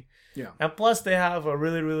overbearing. Yeah. And plus they have a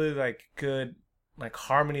really, really like good like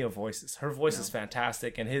harmony of voices. Her voice is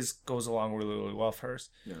fantastic and his goes along really, really well with hers.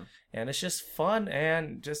 Yeah. And it's just fun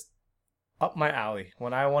and just up my alley.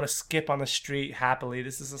 When I want to skip on the street happily,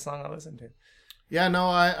 this is the song I listen to. Yeah, no,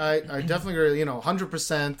 I definitely agree.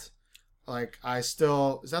 100%. Like, I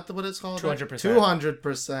still... Is that what it's called? 200%.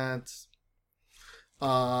 200%.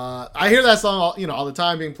 I hear that song all the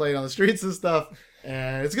time being played on the streets and stuff.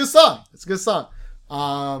 And it's a good song. It's a good song.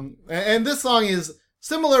 And this song is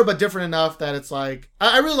similar but different enough that it's like...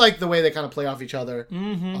 I really like the way they kind of play off each other.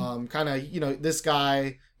 Mm-hmm. Kind of, this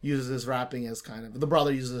guy uses his rapping as kind of... The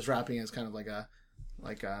brother uses his rapping as kind of like an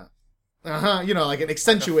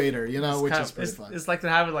accentuator, which is pretty fun. It's like they're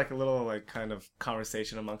having like a little like kind of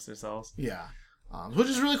conversation amongst themselves. Yeah. Which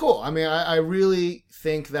is really cool. I mean, I really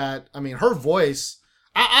think that, her voice,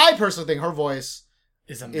 I personally think her voice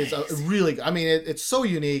Is amazing. is really good. I mean, it's so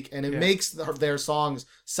unique and it makes their songs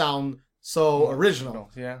sound so original.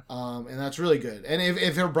 Yeah. And that's really good. And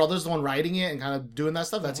if her brother's the one writing it and kind of doing that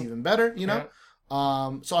stuff, that's even better, Yeah.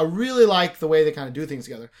 So I really like the way they kind of do things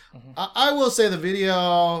together. I will say the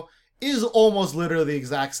video is almost literally the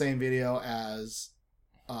exact same video as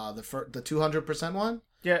the 200% one.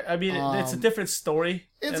 Yeah, I mean, it's a different story.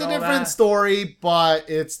 It's and a all different that. story, but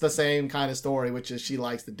it's the same kind of story, which is she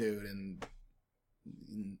likes the dude, and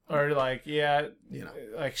Or like, yeah, You know.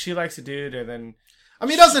 like she likes a dude, and then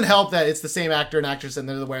it doesn't help that it's the same actor and actress, and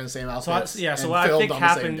they're wearing the same so outfits. so and what I filmed think on the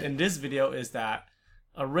same happened day. in this video is that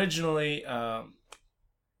originally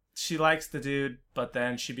she likes the dude, but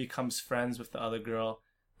then she becomes friends with the other girl,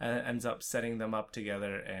 and it ends up setting them up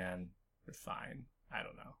together, and they're fine. I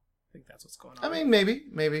don't know. I think that's what's going on. I mean, maybe.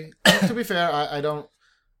 To be fair, I don't.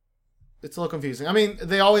 It's a little confusing. I mean,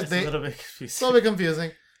 they always it's a little bit confusing. It's a little bit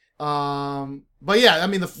confusing. But yeah, I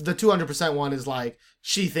mean, the 200% one is like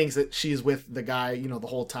she thinks that she's with the guy, the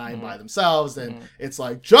whole time by themselves, and it's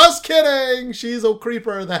like, just kidding, she's a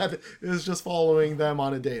creeper that is just following them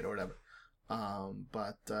on a date or whatever. I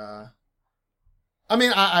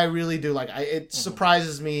mean, I really do like. It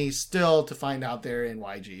surprises me still to find out they're in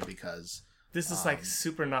YG because. This is like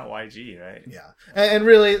super not YG, right? Yeah. And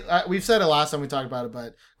really, we've said it last time we talked about it,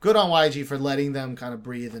 but good on YG for letting them kind of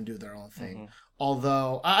breathe and do their own thing.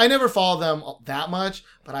 Although, I never followed them that much,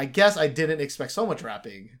 but I guess I didn't expect so much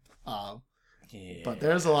rapping. But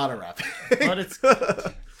there's a lot of rapping. But it's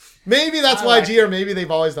Maybe that's I YG, or maybe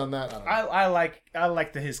they've always done that. I don't know. I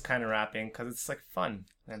like his kind of rapping because it's like fun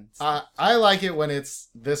and I like it when it's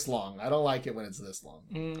this long. I don't like it when it's this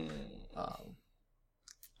long.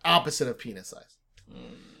 Opposite of penis size.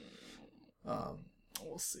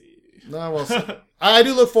 we'll see. No, we'll see. I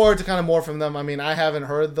do look forward to kind of more from them. I mean, I haven't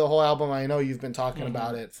heard the whole album. I know you've been talking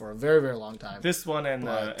about it for a very, very long time. This one and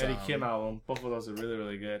the But, Eddie Kim album, both of those are really,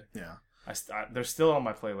 really good. Yeah. They're still on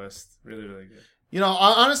my playlist. Really, really good.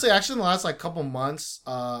 Honestly, actually, in the last couple months,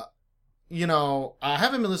 I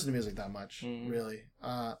haven't been listening to music that much, really.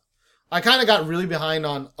 I kind of got really behind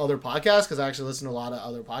on other podcasts because I actually listen to a lot of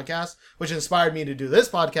other podcasts, which inspired me to do this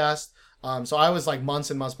podcast. So I was like months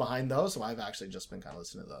and months behind those. So I've actually just been kind of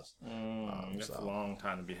listening to those. That's a long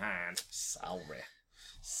time behind. Sorry.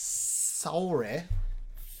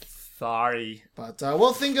 But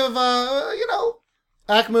we'll think of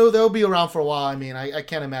Akmu. They'll be around for a while. I mean, I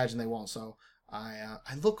can't imagine they won't. So I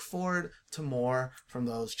look forward to more from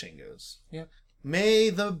those Chingus. Yep. May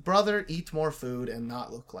the brother eat more food and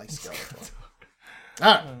not look like Skeletor.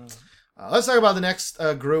 All right. Let's talk about the next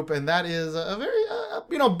group, and that is a very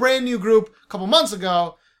brand new group a couple months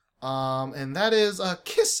ago, and that is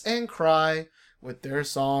Kiss and Cry with their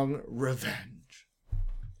song Revenge.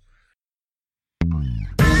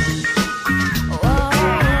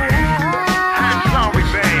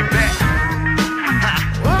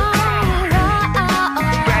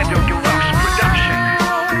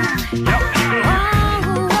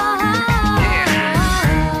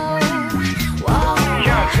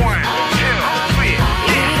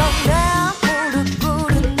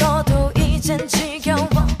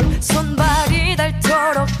 손발이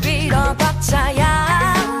닳도록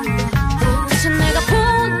빌어봤자야 대체 내가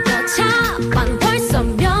본 여자만 벌써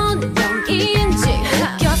몇 명인지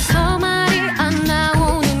웃겨서 말이 안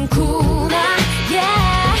나오는구나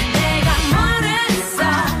yeah. 내가 뭘 했어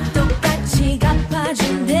똑같이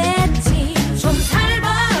갚아준댔지 좀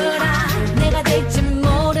살벌아 내가 될지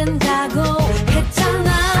모른다고 했잖아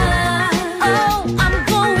Oh I'm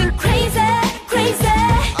going crazy crazy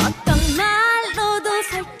어떤 말로도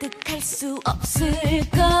설득할 수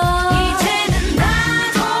없을까 이제는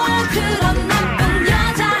나도 그런 나쁜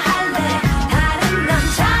여자 할래 다른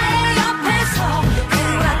남자의 옆에서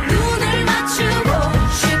그만 눈을 맞추고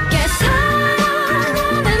쉽게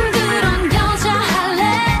사랑하는 그런 여자 할래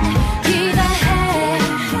기대해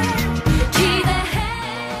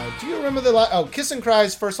Do you remember Kiss and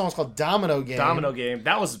Cry's first song was called Domino Game? Domino Game.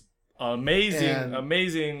 That was amazing, And-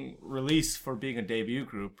 amazing release for being a debut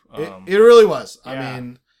group. It really was. I yeah.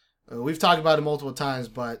 mean, we've talked about it multiple times,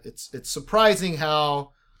 but it's surprising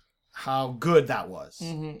how good that was.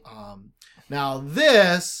 Mm-hmm. Now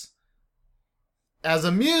this, as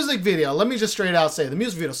a music video, let me just straight out say the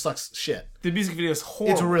music video sucks shit. The music video is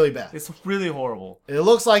horrible. It's really bad. It's really horrible. It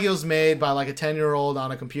looks like it was made by like a 10-year-old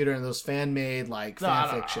on a computer and those fan-made like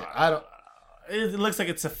fanfic shit. I don't. It looks like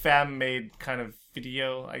it's a fan-made kind of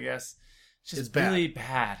video, I guess. It's bad. really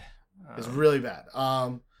bad. It's really bad.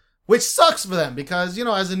 Which sucks for them because,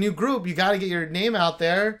 as a new group, you got to get your name out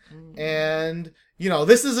there. And,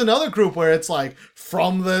 this is another group where it's like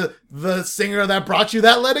from the singer that brought you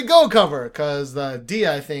that Let It Go cover. Because the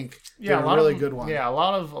Dia, I think, did a really good one. Yeah, a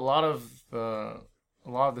lot of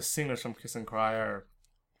the singers from Kiss and Cry are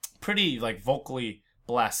pretty like vocally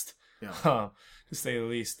blessed. Yeah. To say the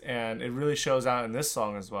least, and it really shows out in this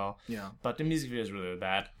song as well. Yeah. But the music video is really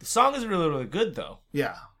bad. The song is really, really good though.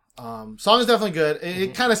 Yeah. Song is definitely good.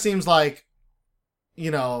 It kind of seems like, they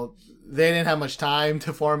didn't have much time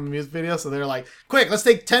to form a music video, so they're like, quick, let's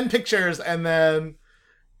take 10 pictures and then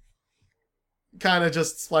kind of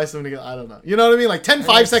just splice them together. I don't know. You know what I mean? Like 10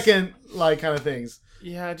 5-second like kind of things.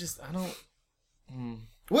 Yeah, I don't.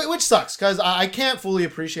 Which sucks because I can't fully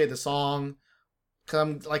appreciate the song. Cause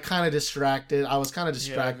I'm like kind of distracted. I was kind of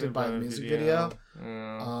distracted by the music video.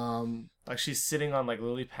 Yeah. Like she's sitting on like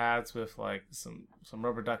lily pads with like some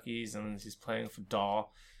rubber duckies, and then she's playing with a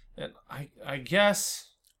doll. And I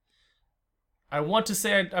guess I want to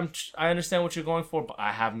say I understand what you're going for, but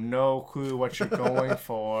I have no clue what you're going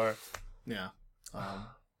for. Yeah.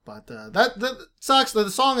 But that sucks.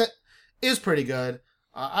 The song is pretty good.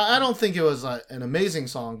 I don't think it was an amazing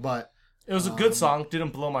song, but. It was a good song.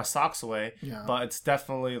 Didn't blow my socks away. Yeah. But it's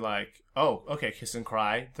definitely like, oh, okay, Kiss and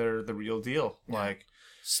Cry, they're the real deal. Yeah. Like,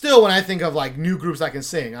 still, when I think of like new groups that can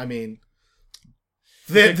sing, I mean,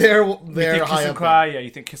 they're you think high Kiss up and Cry. there. Yeah,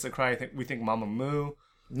 you think Kiss and Cry. We think Mama Moo.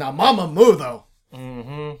 Now, Mama Moo though,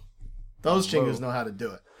 Mm-hmm. those Chingus know how to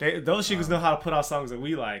do it. Those Chingus know how to put out songs that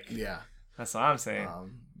we like. Yeah. That's what I'm saying.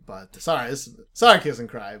 But sorry, Kiss and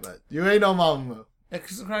Cry, but you ain't no Mama Moo. Yeah,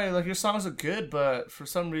 Kiss and Cry, like your songs are good, but for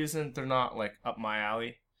some reason they're not like up my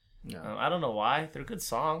alley. Yeah. I don't know why. They're good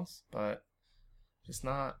songs, but just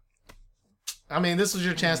not. I mean, this was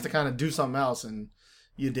your chance to kind of do something else, and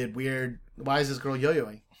you did weird. Why is this girl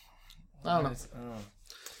yo-yoing? I don't know.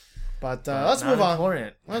 But let's move on.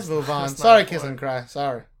 Important. Let's move on. That's not Sorry, important. Kiss and Cry.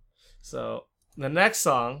 Sorry. So the next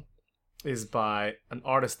song is by an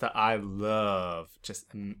artist that I love.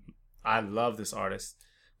 I love this artist.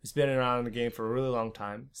 He's been around in the game for a really long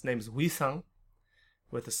time. His name is Wisung,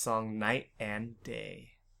 with the song Night and Day.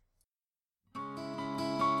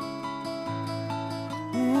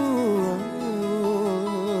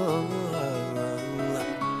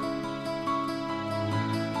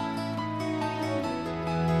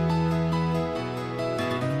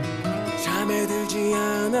 맘에 들지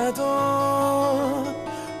않아도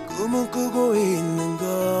꿈은 꾸고 있는 걸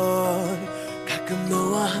가끔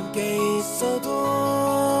너와 함께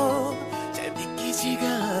있어도 잘 믿기지가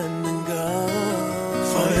않는 걸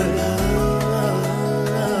For your love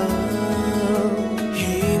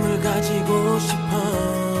힘을 가지고 싶어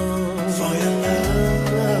For your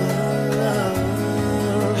love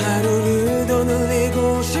하루를 더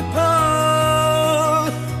늘리고 싶어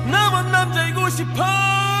나만 남자이고 싶어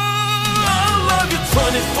I love you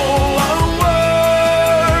 24 hours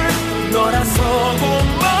너라서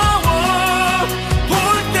고마워 볼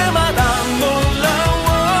때마다 놀라워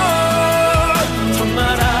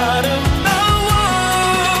정말 아름다워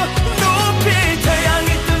높이 태양이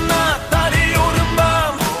뜬 낮 달이 오른 밤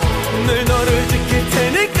늘 너를 지킬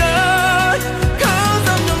테니까 Cause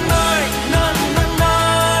I'm your night I'm your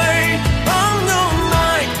night I'm your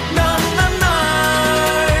night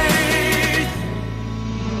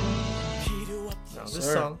Now, this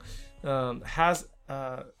song has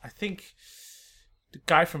I think the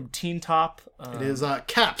guy from Teen Top. It is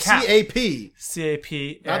Cap. Cap. C-A-P.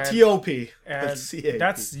 C-A-P. Not T-O-P. And But C-A-P.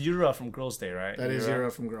 that's Yura from Girls' Day, right? That is Yura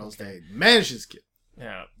from Girls' Day. Man, she's cute.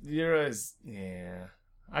 Yeah, Yura is. Yeah,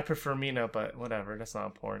 I prefer Mina, but whatever. That's not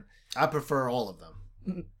important. I prefer all of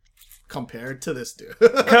them compared to this dude.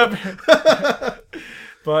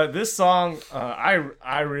 But this song,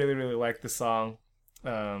 I really really like this song.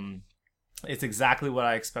 It's exactly what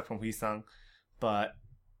I expect from Huisang, but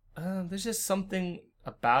there's just something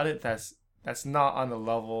about it that's not on the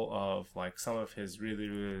level of like some of his really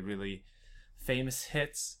really really famous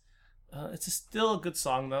hits. It's still a good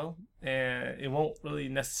song though, and it won't really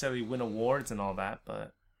necessarily win awards and all that,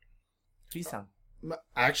 but Huisang.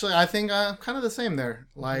 Actually, I think kind of the same there.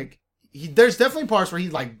 Like, there's definitely parts where he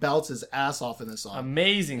like belts his ass off in this song.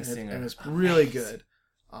 Amazing singer, and it's really good.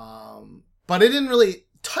 But it didn't really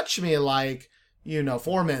touch me like, you know,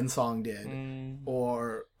 Four Men song did,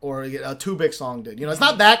 or a Too Big song did. You know, it's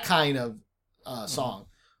not that kind of song.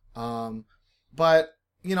 But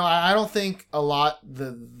you know, I don't think a lot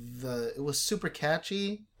it was super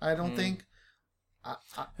catchy. I don't think.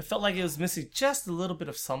 It felt like it was missing just a little bit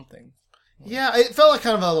of something. Yeah, it felt like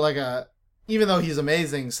kind of like a, even though he's an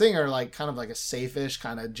amazing singer, like kind of like a safe-ish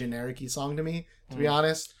kind of generic-y song to me, to be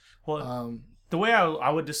honest. Well, the way I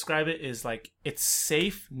would describe it is like it's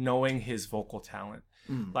safe knowing his vocal talent.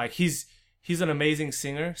 Like he's an amazing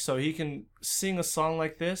singer, so he can sing a song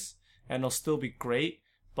like this and it'll still be great.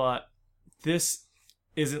 But this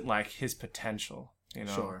isn't like his potential, you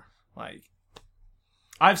know. Sure. Like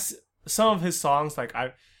some of his songs, like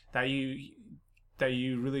that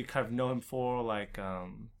you really kind of know him for, like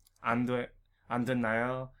안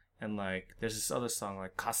됐나요? And like there's this other song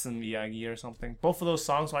like 가슴 이야기 or something. Both of those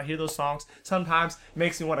songs, when I hear those songs, sometimes it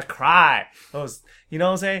makes me want to cry. Those, you know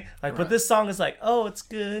what I'm saying? Like, but this song is like, oh, it's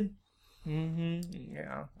good.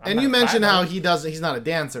 Yeah. And you mentioned how he's not a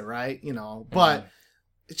dancer, right? You know, but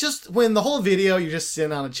it's just when the whole video you're just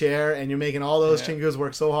sitting on a chair and you're making all those chingus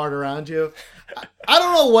work so hard around you. I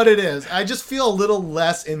don't know what it is. I just feel a little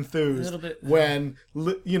less enthused when,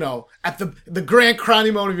 you know, at the grand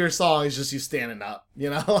crowning moment of your song is just you standing up, you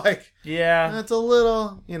know, like, yeah, that's a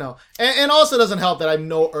little, you know, and also doesn't help that I have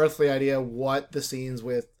no earthly idea what the scenes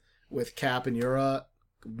with Cap and Yura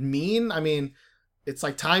mean. I mean, it's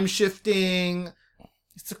like time shifting.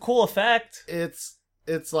 It's a cool effect. It's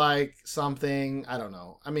like something, I don't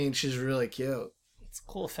know. I mean, she's really cute. It's a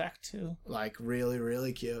cool effect too. Like really,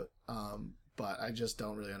 really cute. But I just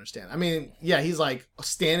don't really understand. I mean, yeah, he's like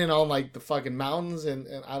standing on like the fucking mountains and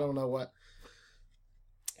I don't know what.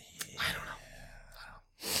 I don't know.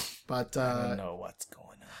 But I don't know what's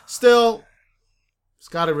going on. Still, it's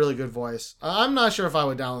got a really good voice. I'm not sure if I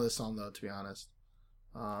would download this song though, to be honest.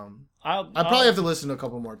 I'll probably have to listen to a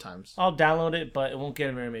couple more times. I'll download it, but it won't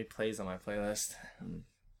get very many plays on my playlist.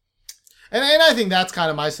 And I think that's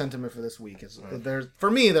kind of my sentiment for this week.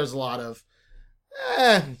 For me, there's a lot of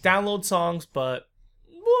download songs, but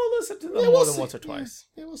we'll listen to them more than once or twice.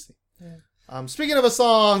 Yeah, we'll see. Yeah. Speaking of a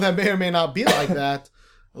song that may or may not be like that,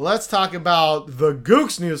 let's talk about the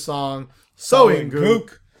Gook's new song, Soin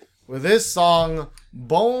Gook, with this song,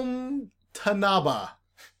 Bom Tanaba.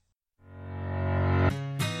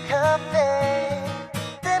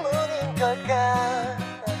 때문인 걸까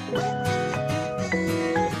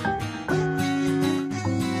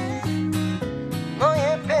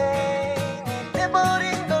너의 팬이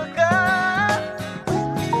돼버린 걸까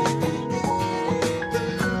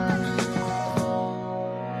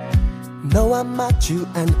너와 마주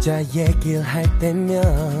앉아 얘기를 할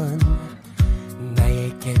때면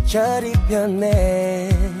나의 계절이 변해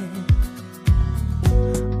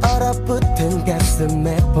얼어붙은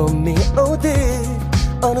가슴에 봄이 오듯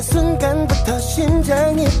어느 순간부터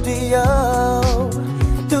심장이 뛰어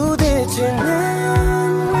도대체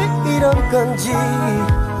난 왜 이런 건지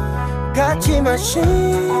같이 마신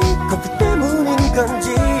커피 때문인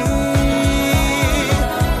건지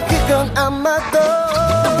그건 아마도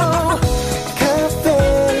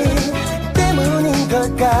카페인 때문인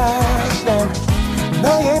걸까 난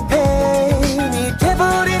너의 페인이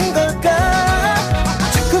돼버린 걸까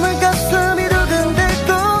자꾸만 가슴이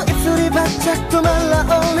두근대고 입술이 바짝 또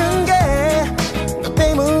말라오는 게 너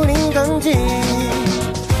때문인 건지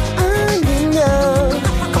아니면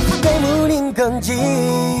커피 때문인 건지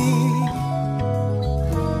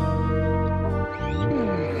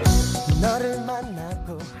너를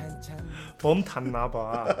만나고 한참 봄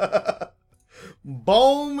탔나봐.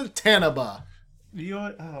 Boom Tanaba. Why do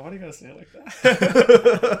you gotta say it like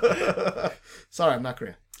that? Sorry, I'm not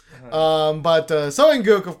Korean. But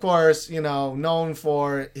Soingook, of course, you know, known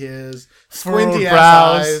for his squinty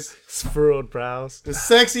ass eyes. Furrowed brows. The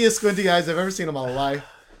sexiest squinty eyes I've ever seen in my life.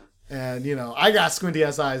 And, you know, I got squinty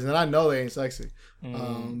ass eyes, and I know they ain't sexy.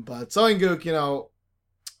 But Soingook, you know,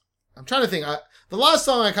 I'm trying to think. The last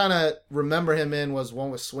song I kind of remember him in was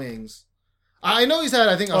one with Swings. I know he's had,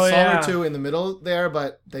 I think, a song or two in the middle there,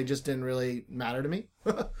 but they just didn't really matter to me.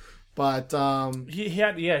 But he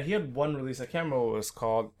had one release. I can't remember what it was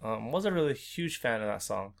called. Wasn't really a huge fan of that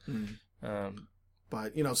song.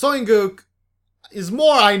 But you know, Soingook is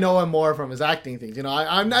more. I know him more from his acting things. You know,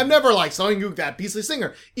 I'm never like Soingook, that beastly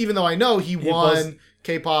singer, even though I know he won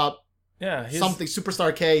K-pop. Yeah, something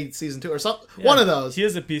Superstar K season 2 or something. Yeah, one of those. He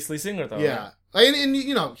is a beastly singer, though. Yeah. Right? And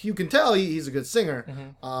you know, you can tell he's a good singer.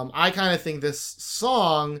 I kind of think this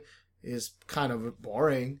song is kind of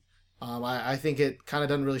boring. I think it kind of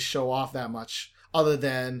doesn't really show off that much, other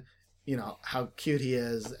than, you know, how cute he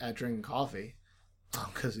is at drinking coffee.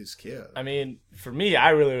 Because he's cute. I mean, for me,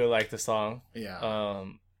 I really, really like the song. Yeah.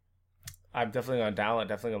 I'm definitely going to download,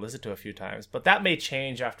 definitely going to listen to it a few times. But that may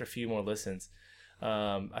change after a few more listens.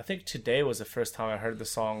 I think today was the first time I heard the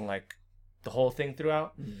song, like, the whole thing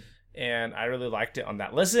throughout. And I really liked it on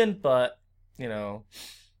that listen, but, you know,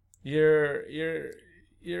 your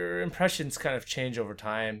impressions kind of change over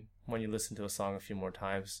time when you listen to a song a few more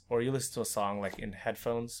times, or you listen to a song like in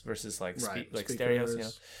headphones versus like stereos, you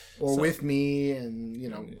know, or with me and, you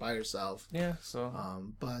know, by yourself. Yeah. So,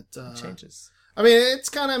 but it changes. I mean, it's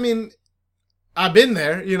kind of, I mean, I've been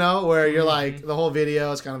there, you know, where you're like, the whole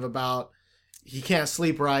video is kind of about he can't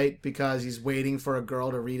sleep right because he's waiting for a girl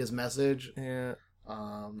to read his message. Yeah.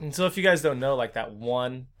 And so if you guys don't know, like that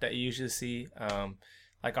one that you usually see,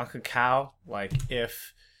 like on Kakao, like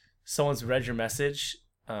if someone's read your message,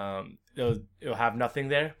 it'll have nothing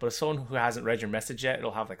there. But if someone who hasn't read your message yet,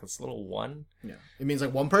 it'll have like this little one. Yeah, it means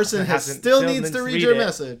like one person still needs to read your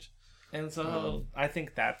message. And so I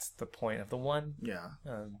think that's the point of the one. Yeah.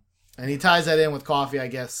 And he ties that in with coffee, I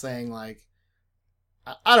guess, saying like,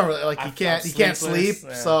 I don't really like he can't sleep,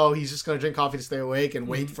 yeah. So he's just gonna drink coffee to stay awake and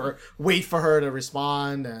wait for her to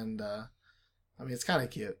respond. And I mean, it's kind of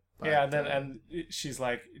cute. But, yeah, and then and she's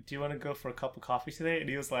like, "Do you want to go for a cup of coffee today?" And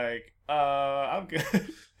he was like, "I'm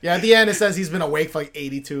good." Yeah, at the end it says he's been awake for like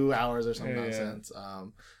 82 hours or some nonsense.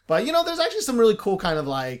 But you know, there's actually some really cool kind of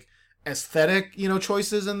like aesthetic, you know,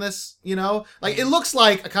 choices in this. You know, like it looks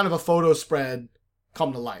like a kind of a photo spread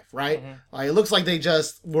come to life, right? Like it looks like they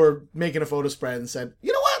just were making a photo spread and said,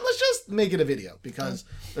 you know what, let's just make it a video, because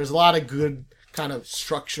there's a lot of good kind of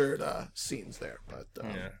structured scenes there. But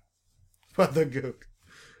the Gook,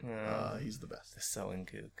 he's the best. The selling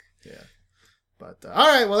Gook. Yeah. But all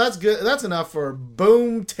right, well that's good. That's enough for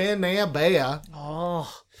Boom Tanaba. Oh,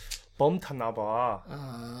 Boom Tanaba.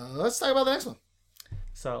 Let's talk about the next one.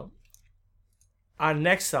 So, our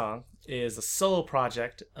next song is a solo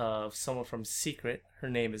project of someone from Secret. Her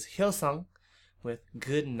name is Hyosung with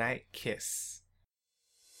Good Night Kiss.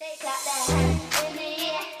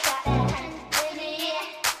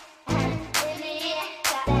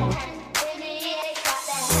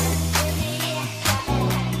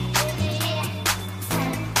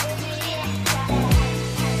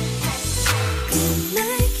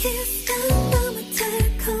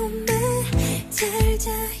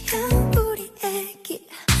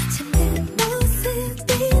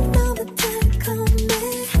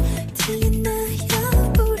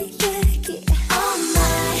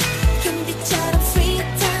 Free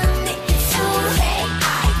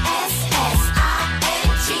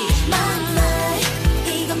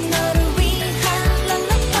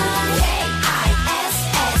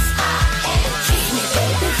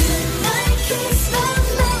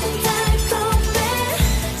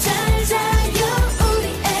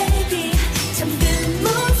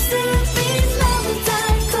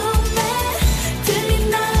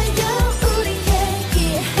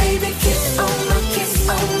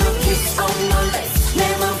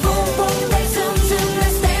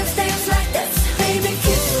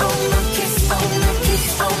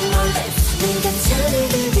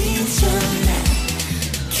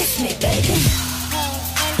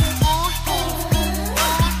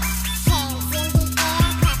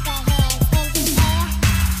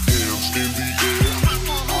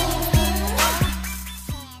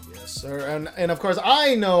of course,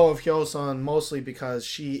 I know of Hyosun mostly because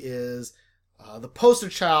she is the poster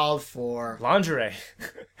child for Lingerie.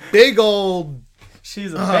 big old,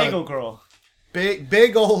 She's a bagel girl.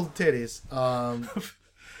 big old titties. I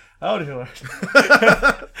would hear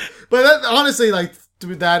But that, honestly, like,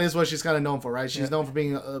 that is what she's kind of known for, right? She's known for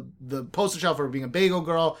being the poster child for being a bagel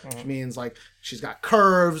girl, which means like she's got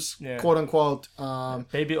curves, quote unquote.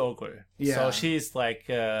 Baby ogre. Yeah. So she's like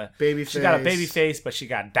Baby She got a face. baby face, but she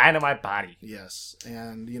got dynamite body. Yes,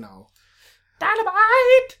 and Dynamite.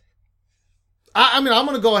 I mean, I'm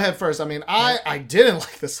gonna go ahead first. I mean, I didn't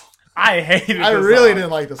like this song. I hated. I this really song.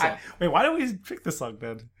 didn't like this song. Wait, why did we pick this song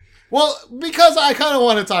then? Well, because I kind of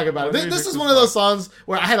want to talk about it. Why did we This pick is this one of those songs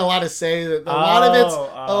where I had a lot to say. That a lot of it's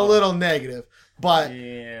a little negative. But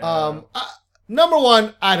number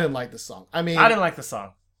one, I didn't like this song. I mean, I didn't like the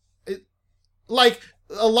song. like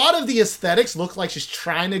a lot of the aesthetics look like she's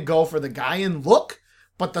trying to go for the guy-in look,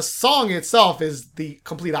 but the song itself is the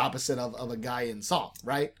complete opposite of a guy-in song,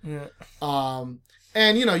 right? Yeah.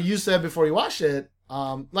 And you said before you watched it,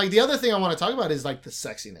 like the other thing I want to talk about is like the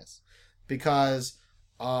sexiness, because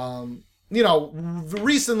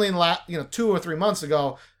recently in 2 or 3 months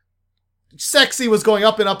ago, sexy was going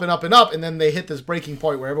up and up and up and up, and then they hit this breaking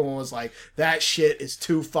point where everyone was like, that shit is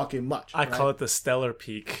too fucking much. I call it the stellar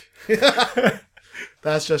peak.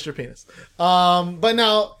 That's just your penis. But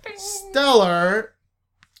now Stellar,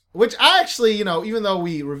 which I actually, even though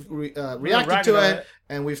we reacted to it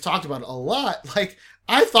and we've talked about it a lot, like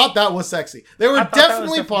I thought that was sexy. There were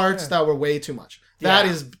definitely parts that were way too much. That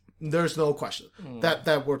is, there's no question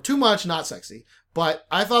that were too much, not sexy. But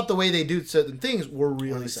I thought the way they do certain things were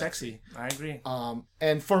really sexy. I agree.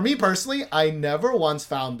 And for me personally, I never once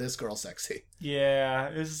found this girl sexy. Yeah,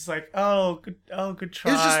 it was just like, good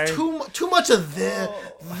try. It was just too much of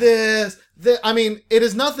this. I mean, it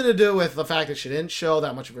has nothing to do with the fact that she didn't show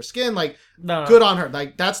that much of her skin. Like, good on her.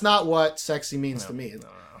 Like, that's not what sexy means to me.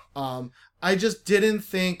 No. I just didn't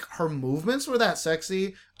think her movements were that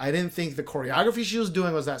sexy. I didn't think the choreography she was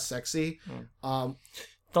doing was that sexy.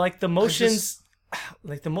 Like the motions.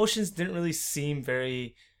 Like the motions didn't really seem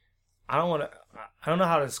very. I don't know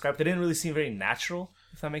how to describe it. They didn't really seem very natural.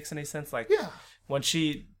 If that makes any sense. Like when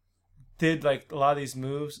she did like a lot of these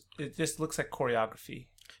moves, it just looks like choreography.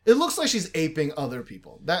 It looks like she's aping other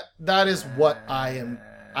people. That is what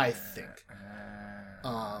I think.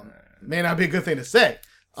 May not be a good thing to say.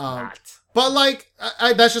 But like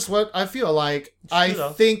that's just what I feel like. I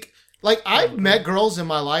think. Like, I've met girls in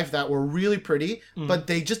my life that were really pretty, but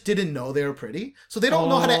they just didn't know they were pretty. So they don't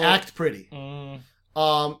know how to act pretty. And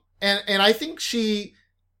I think she's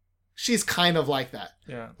kind of like that.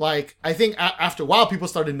 Yeah. Like, I think after a while, people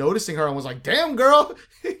started noticing her and was like, damn, girl.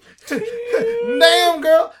 Damn,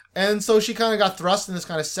 girl. And so she kind of got thrust in this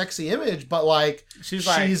kind of sexy image, but like,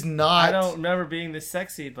 she's not. I don't remember being this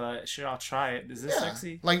sexy, but sure, I'll try it. Is this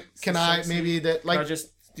sexy? Like, can I maybe that, like. Can I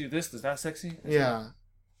just do this? Is that sexy? Yeah.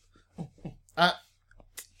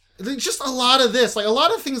 Just a lot of this, like a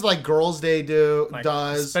lot of things like Girls' Day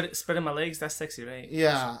does. Spreading my legs, that's sexy, right?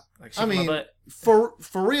 Yeah. Like I mean, for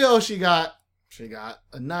Rio, she got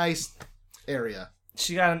a nice area.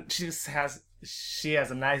 She has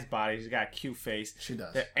a nice body. She's got a cute face. She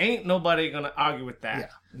does. There ain't nobody gonna argue with that. Yeah,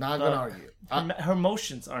 not gonna argue. Her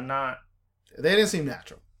motions are not. They didn't seem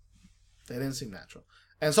natural.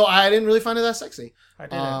 And so I didn't really find it that sexy. I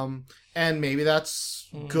didn't. And maybe that's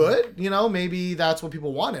good. Maybe that's what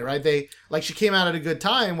people wanted, right? She came out at a good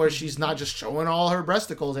time where she's not just showing all her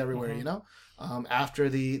breasticles everywhere, after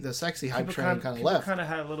the sexy hype train kind of left. Kind of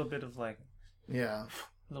had a little bit of like, a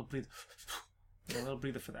little breather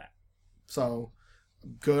for that. So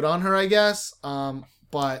good on her, I guess.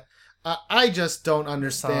 But I just don't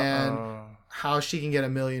understand how she can get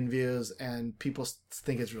 1 million views and people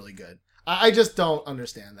think it's really good. I just don't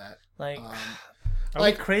understand that. Like, are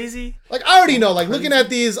we crazy? Like, I already know. Like, looking at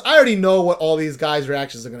these, I already know what all these guys'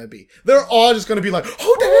 reactions are going to be. They're all just going to be like,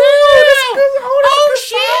 oh, damn!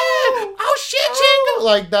 Oh, shit, Chingo!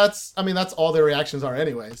 Like, that's all their reactions are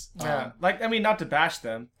anyways. Yeah. Not to bash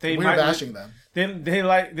them. We're bashing them.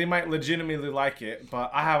 They might legitimately like it,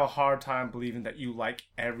 but I have a hard time believing that you like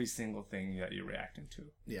every single thing that you're reacting to.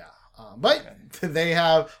 Yeah. But they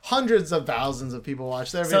have hundreds of thousands of people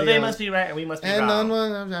watch their videos. So they must be right and we must be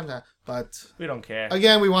wrong. But we don't care.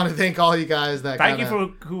 Again, we want to thank all you guys that thank you for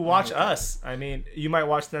who watch us. I mean, you might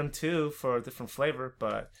watch them too for a different flavor,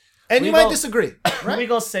 but you might disagree. Right? We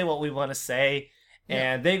gonna say what we want to say,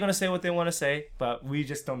 and they're gonna say what they want to say, but we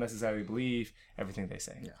just don't necessarily believe everything they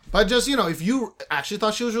say. Yeah. But just if you actually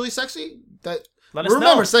thought she was really sexy, let us know.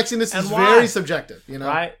 Remember, sexiness is very subjective.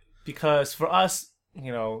 Right? Because for us,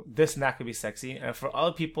 you know, this and that could be sexy, and for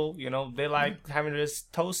other people, you know, they like having their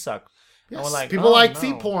toes sucked. Yes. And we're like, people oh, like no.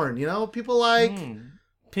 feet porn, you know? People like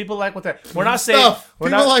People like what that. We're not saying stuff. we're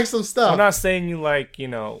People not, like some stuff. We're not saying you like, you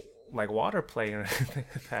know, like water play or anything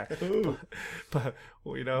like that. But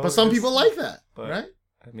you know, But some it's- people like that, but, right?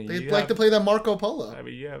 I mean, They you like have- to play that Marco Polo. I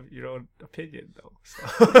mean, you have your own opinion though. So.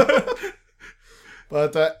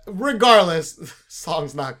 But regardless,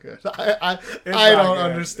 song's not good. I don't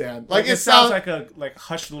understand. Like it sounds like a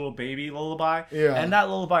hushed little baby lullaby. Yeah. And that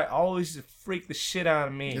lullaby always freaked the shit out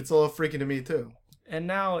of me. it's a little freaky to me too. And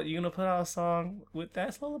now you're gonna put out a song with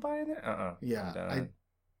that lullaby in it? Yeah,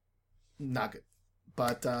 not good.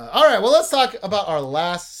 But all right, well, let's talk about our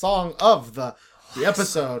last song of the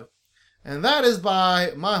episode, and that is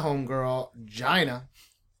by my homegirl Gina,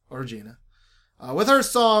 with her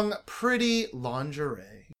song "Pretty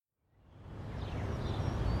Lingerie."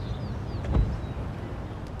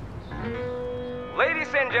 Ladies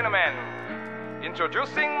and gentlemen,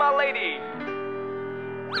 introducing my lady,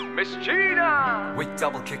 Miss Gina. We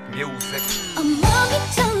double kick music.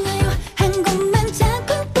 엉망이잖아요. 한 곳만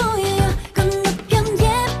자꾸 보여요. 건너편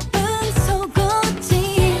예쁜 속옷이.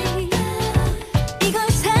 이걸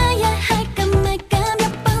사야 할까 말까 몇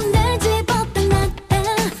번 날 집었다 놨다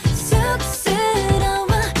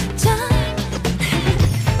쑥스러워져.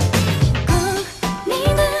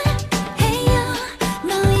 고민을 해요.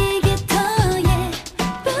 너에게 더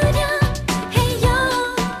예쁘려 해요.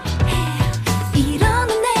 이러면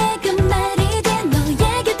내가 말이 돼.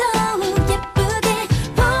 너에게 더욱 예쁘게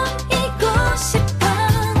보이고 싶어.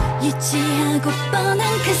 유치하고 뻔한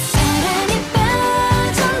그 사랑에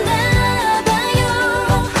빠졌나봐요.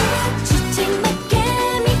 주책맞게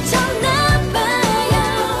미쳤나봐요.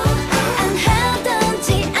 안 하던지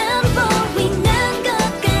안 보이는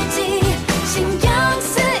것까지 신경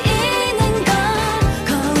쓰이는 걸.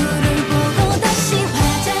 거울을 보고 다시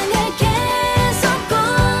화장을 계속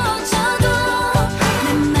고쳐도 내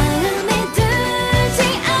마음에 들지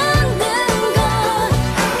않는 걸.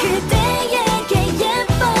 그대에게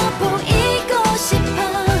예뻐 보이고 싶어.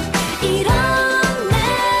 이런 내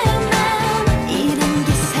맘, 이런 게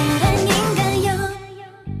사랑인가요?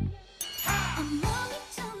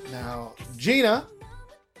 Now, Gina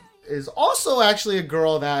is also actually a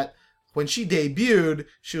girl that, when she debuted,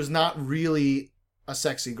 she was not really a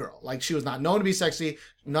sexy girl. Like, she was not known to be sexy.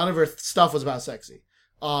 None of her stuff was about sexy.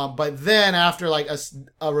 But then after like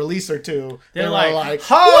a release or two, they They're were like, like,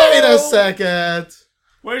 "Ho!" wait a second.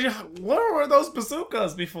 Where were those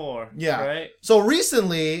bazookas before? Yeah. Right? So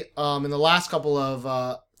recently, in the last couple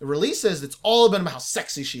of releases, it's all been about how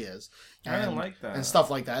sexy she is. I didn't like that. And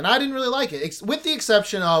stuff like that. And I didn't really like it, with the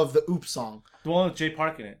exception of the Oops song. The one with Jay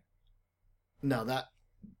Park in it. No,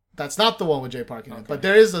 that's not the one with Jay Park in it. Okay. But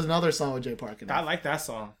there is another song with Jay Park in it. I like that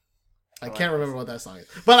song. I can't remember what that song is.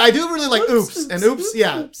 But I do really like Oops. And Oops,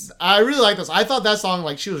 yeah. I really like this. I thought that song,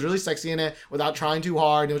 like, she was really sexy in it without trying too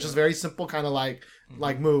hard. It was just very simple kind of like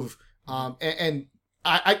move. And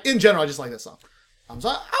I in general, I just like this song. So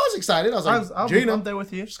I was excited. I was like, Gina, I'm there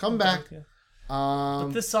with you. just come back. But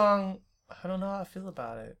this song, I don't know how I feel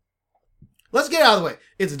about it. Let's get it out of the way.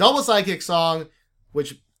 It's a double psychic song,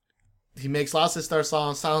 which he makes a lot of Sistar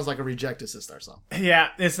songs. Sounds like a rejected Sistar song. Yeah,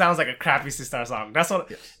 it sounds like a crappy Sistar song. That's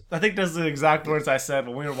what Yes. I think. Those are the exact words I said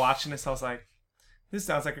when we were watching this. I was like, "This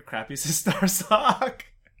sounds like a crappy Sistar song."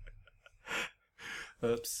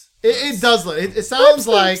 Oops. It does. It sounds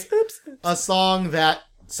like a song that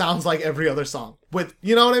sounds like every other song. With,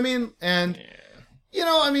 you know what I mean? And you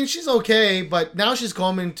know, I mean, she's okay, but now she's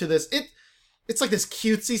coming to this. It's like this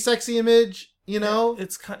cutesy, sexy image. You know,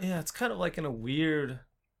 It's kind of like in a really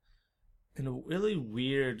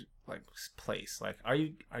weird like place. Like, are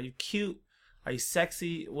you cute? Are you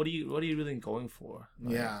sexy? What are you really going for?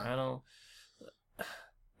 Like, Yeah. I don't.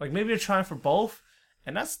 Like, maybe you're trying for both,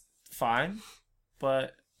 and that's fine.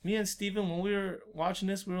 But me and Steven, when we were watching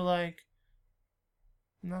this, we were like,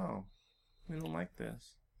 no, we don't like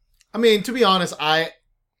this. I mean, to be honest,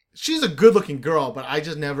 she's a good-looking girl, but I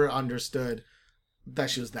just never understood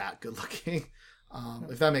that she was that good-looking.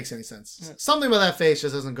 If that makes any sense. Something about that face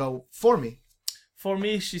just doesn't go for me. For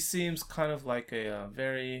me, she seems kind of like a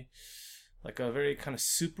very kind of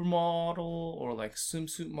supermodel or like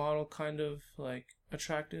swimsuit model, kind of like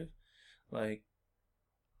attractive. Like,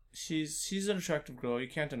 she's an attractive girl. You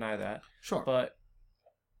can't deny that. Sure. But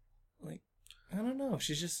like, I don't know.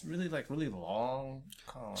 She's just really long.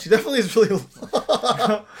 She definitely is really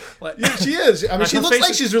long. Like, Yeah, she is. I mean, Like, she her looks face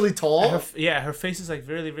like is- she's really tall. her face is like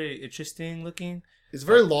very, very interesting looking. It's a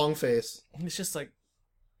very long face. It's just like,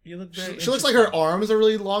 you look very. She looks like her arms are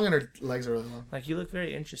really long and her legs are really long. Like, you look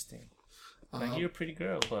very interesting. Like, you're a pretty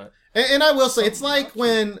girl, but... And I will say, it's like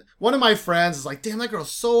when one of my friends is like, damn, that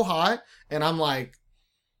girl's so hot. And I'm like,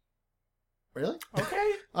 really?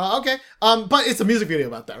 Okay. Okay. But it's a music video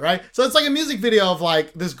about that, right? So it's like a music video of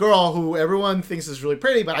like this girl who everyone thinks is really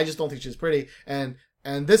pretty, but I just don't think she's pretty. And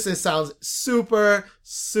sounds super,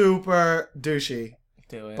 super douchey.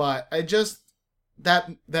 Do it. But I just, that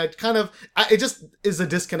kind of, it just is a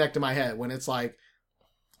disconnect in my head when it's like,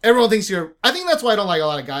 everyone thinks I think that's why I don't like a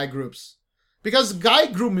lot of guy groups. Because guy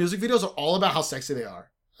group music videos are all about how sexy they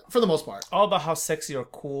are, for the most part. All about how sexy or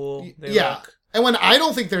cool they yeah. look. And when I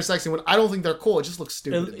don't think they're sexy, when I don't think they're cool, it just looks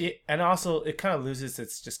stupid. to me. And also, it kind of loses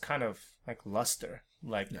its just kind of like luster.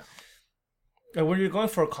 Like, and when you're going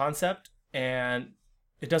for a concept and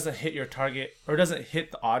it doesn't hit your target or it doesn't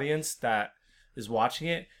hit the audience that is watching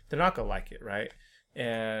it, they're not going to like it, right?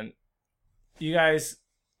 And you guys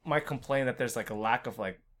might complain that there's like a lack of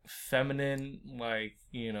like feminine, like,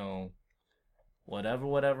 you know,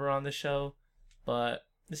 whatever on the show, but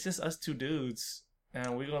it's just us two dudes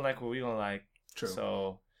and we're gonna like what we're gonna like. True.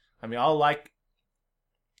 So I mean, I'll like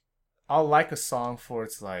a song for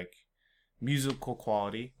its like musical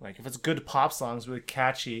quality, like if it's a good pop song, it's really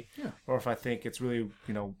catchy, or if I think it's really,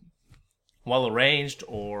 you know, well arranged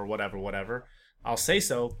or whatever, I'll say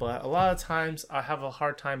so. But a lot of times I have a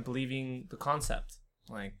hard time believing the concept,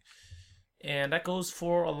 like, and that goes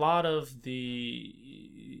for a lot of the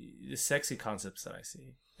sexy concepts that I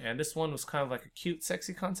see. And this one was kind of like a cute,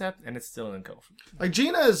 sexy concept, and it still didn't go for me. Like,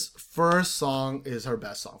 Gina's first song is her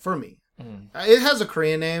best song, for me. It has a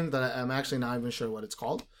Korean name that I'm actually not even sure what it's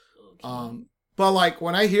called. Okay. But, like,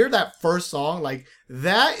 when I hear that first song, like,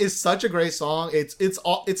 that is such a great song. It's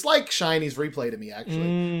like SHINee's Replay to me,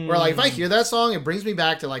 actually. Where, like, if I hear that song, it brings me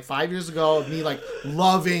back to, like, 5 years ago of me, like,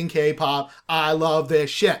 loving K-pop. I love this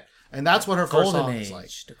shit. And that's what her first song is like.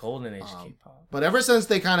 The golden age K-pop. But ever since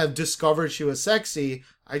they kind of discovered she was sexy,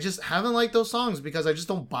 I just haven't liked those songs because I just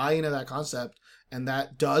don't buy into that concept. And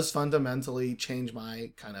that does fundamentally change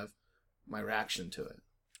my reaction to it.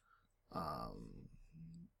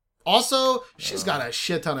 Also, she's got a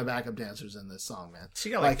shit ton of backup dancers in this song, man.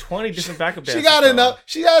 She got like 20 different backup dancers. She got enough.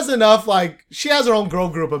 She has enough. Like, she has her own girl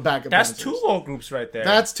group of backup dancers. That's 2 girl groups right there.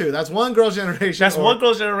 That's 2. That's one girl generation. That's one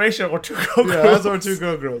girl generation or 2 girl groups. Yeah, that's our 2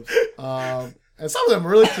 girl groups. And some of them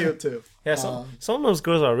are really cute too. Yeah, some of those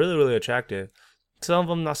girls are really, really attractive. Some of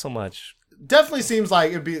them not so much. Definitely seems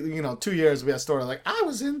like it'd be, 2 years we have a story like, I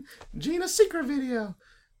was in Gina's secret video,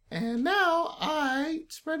 and now I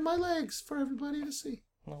spread my legs for everybody to see.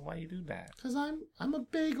 Well, why you do that? Because I'm a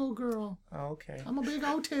big old girl. Oh, okay. I'm a big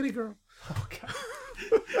old titty girl. Okay.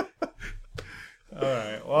 All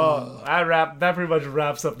right. Well, that pretty much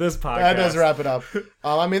wraps up this podcast. That does wrap it up.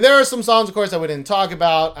 I mean, there are some songs, of course, that we didn't talk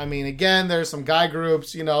about. I mean, again, there's some guy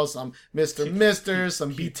groups, some Mr. Misters,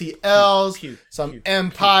 some BTLs, some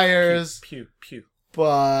Empires.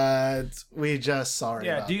 But we just sorry.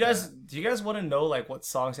 Yeah. About Do you guys want to know like what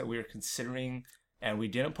songs that we were considering and we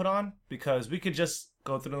didn't put on? Because we could just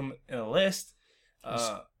go through them in a list.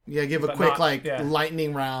 Give a quick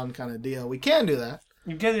lightning round kind of deal. We can do that.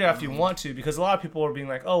 You can do that if you want to, because a lot of people are being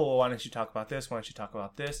like, oh, well, why don't you talk about this? Why don't you talk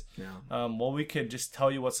about this? Yeah. Well, we could just tell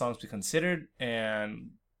you what songs we considered, and,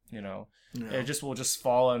 it will just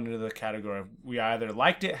fall under the category of we either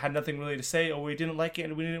liked it, had nothing really to say, or we didn't like it,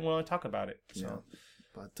 and we didn't want to talk about it. So.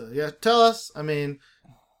 Yeah. But, tell us, I mean,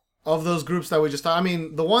 of those groups that we just thought, I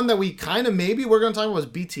mean, the one that we kind of maybe we're going to talk about was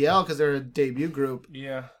BTL, because they're a debut group.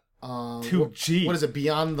 Yeah. 2G. What is it?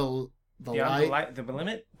 Beyond the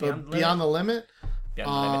Limit? Beyond the Limit.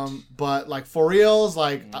 But like for reals,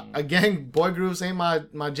 like again, boy groups ain't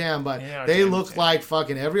my jam, but they look like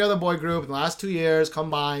fucking every other boy group in the last 2 years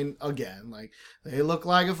combined again. Like they look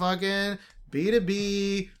like a fucking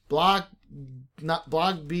B2B Block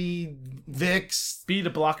B Vix B to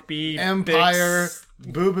Block B Empire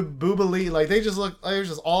Boobalee. Like they just look like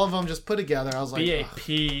just all of them just put together. I was like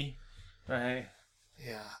BAP, right?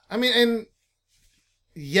 Yeah, I mean, and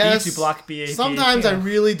yes, sometimes I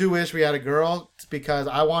really do wish we had a girl because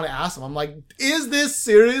I want to ask them. I'm like, is this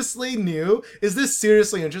seriously new? Is this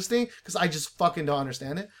seriously interesting? Because I just fucking don't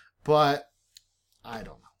understand it. But I don't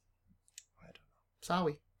know.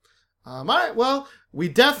 Sorry. All right. Well, we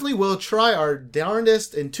definitely will try our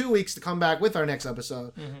darndest in 2 weeks to come back with our next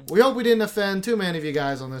episode. Mm-hmm. We hope we didn't offend too many of you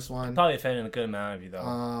guys on this one. Probably offended a good amount of you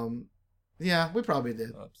though. Yeah, we probably did.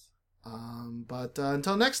 Oops. But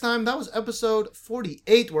until next time, that was episode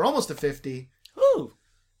 48. We're almost to 50. Ooh.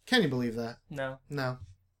 Can you believe that? No.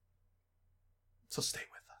 So stay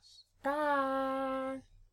with us. Bye.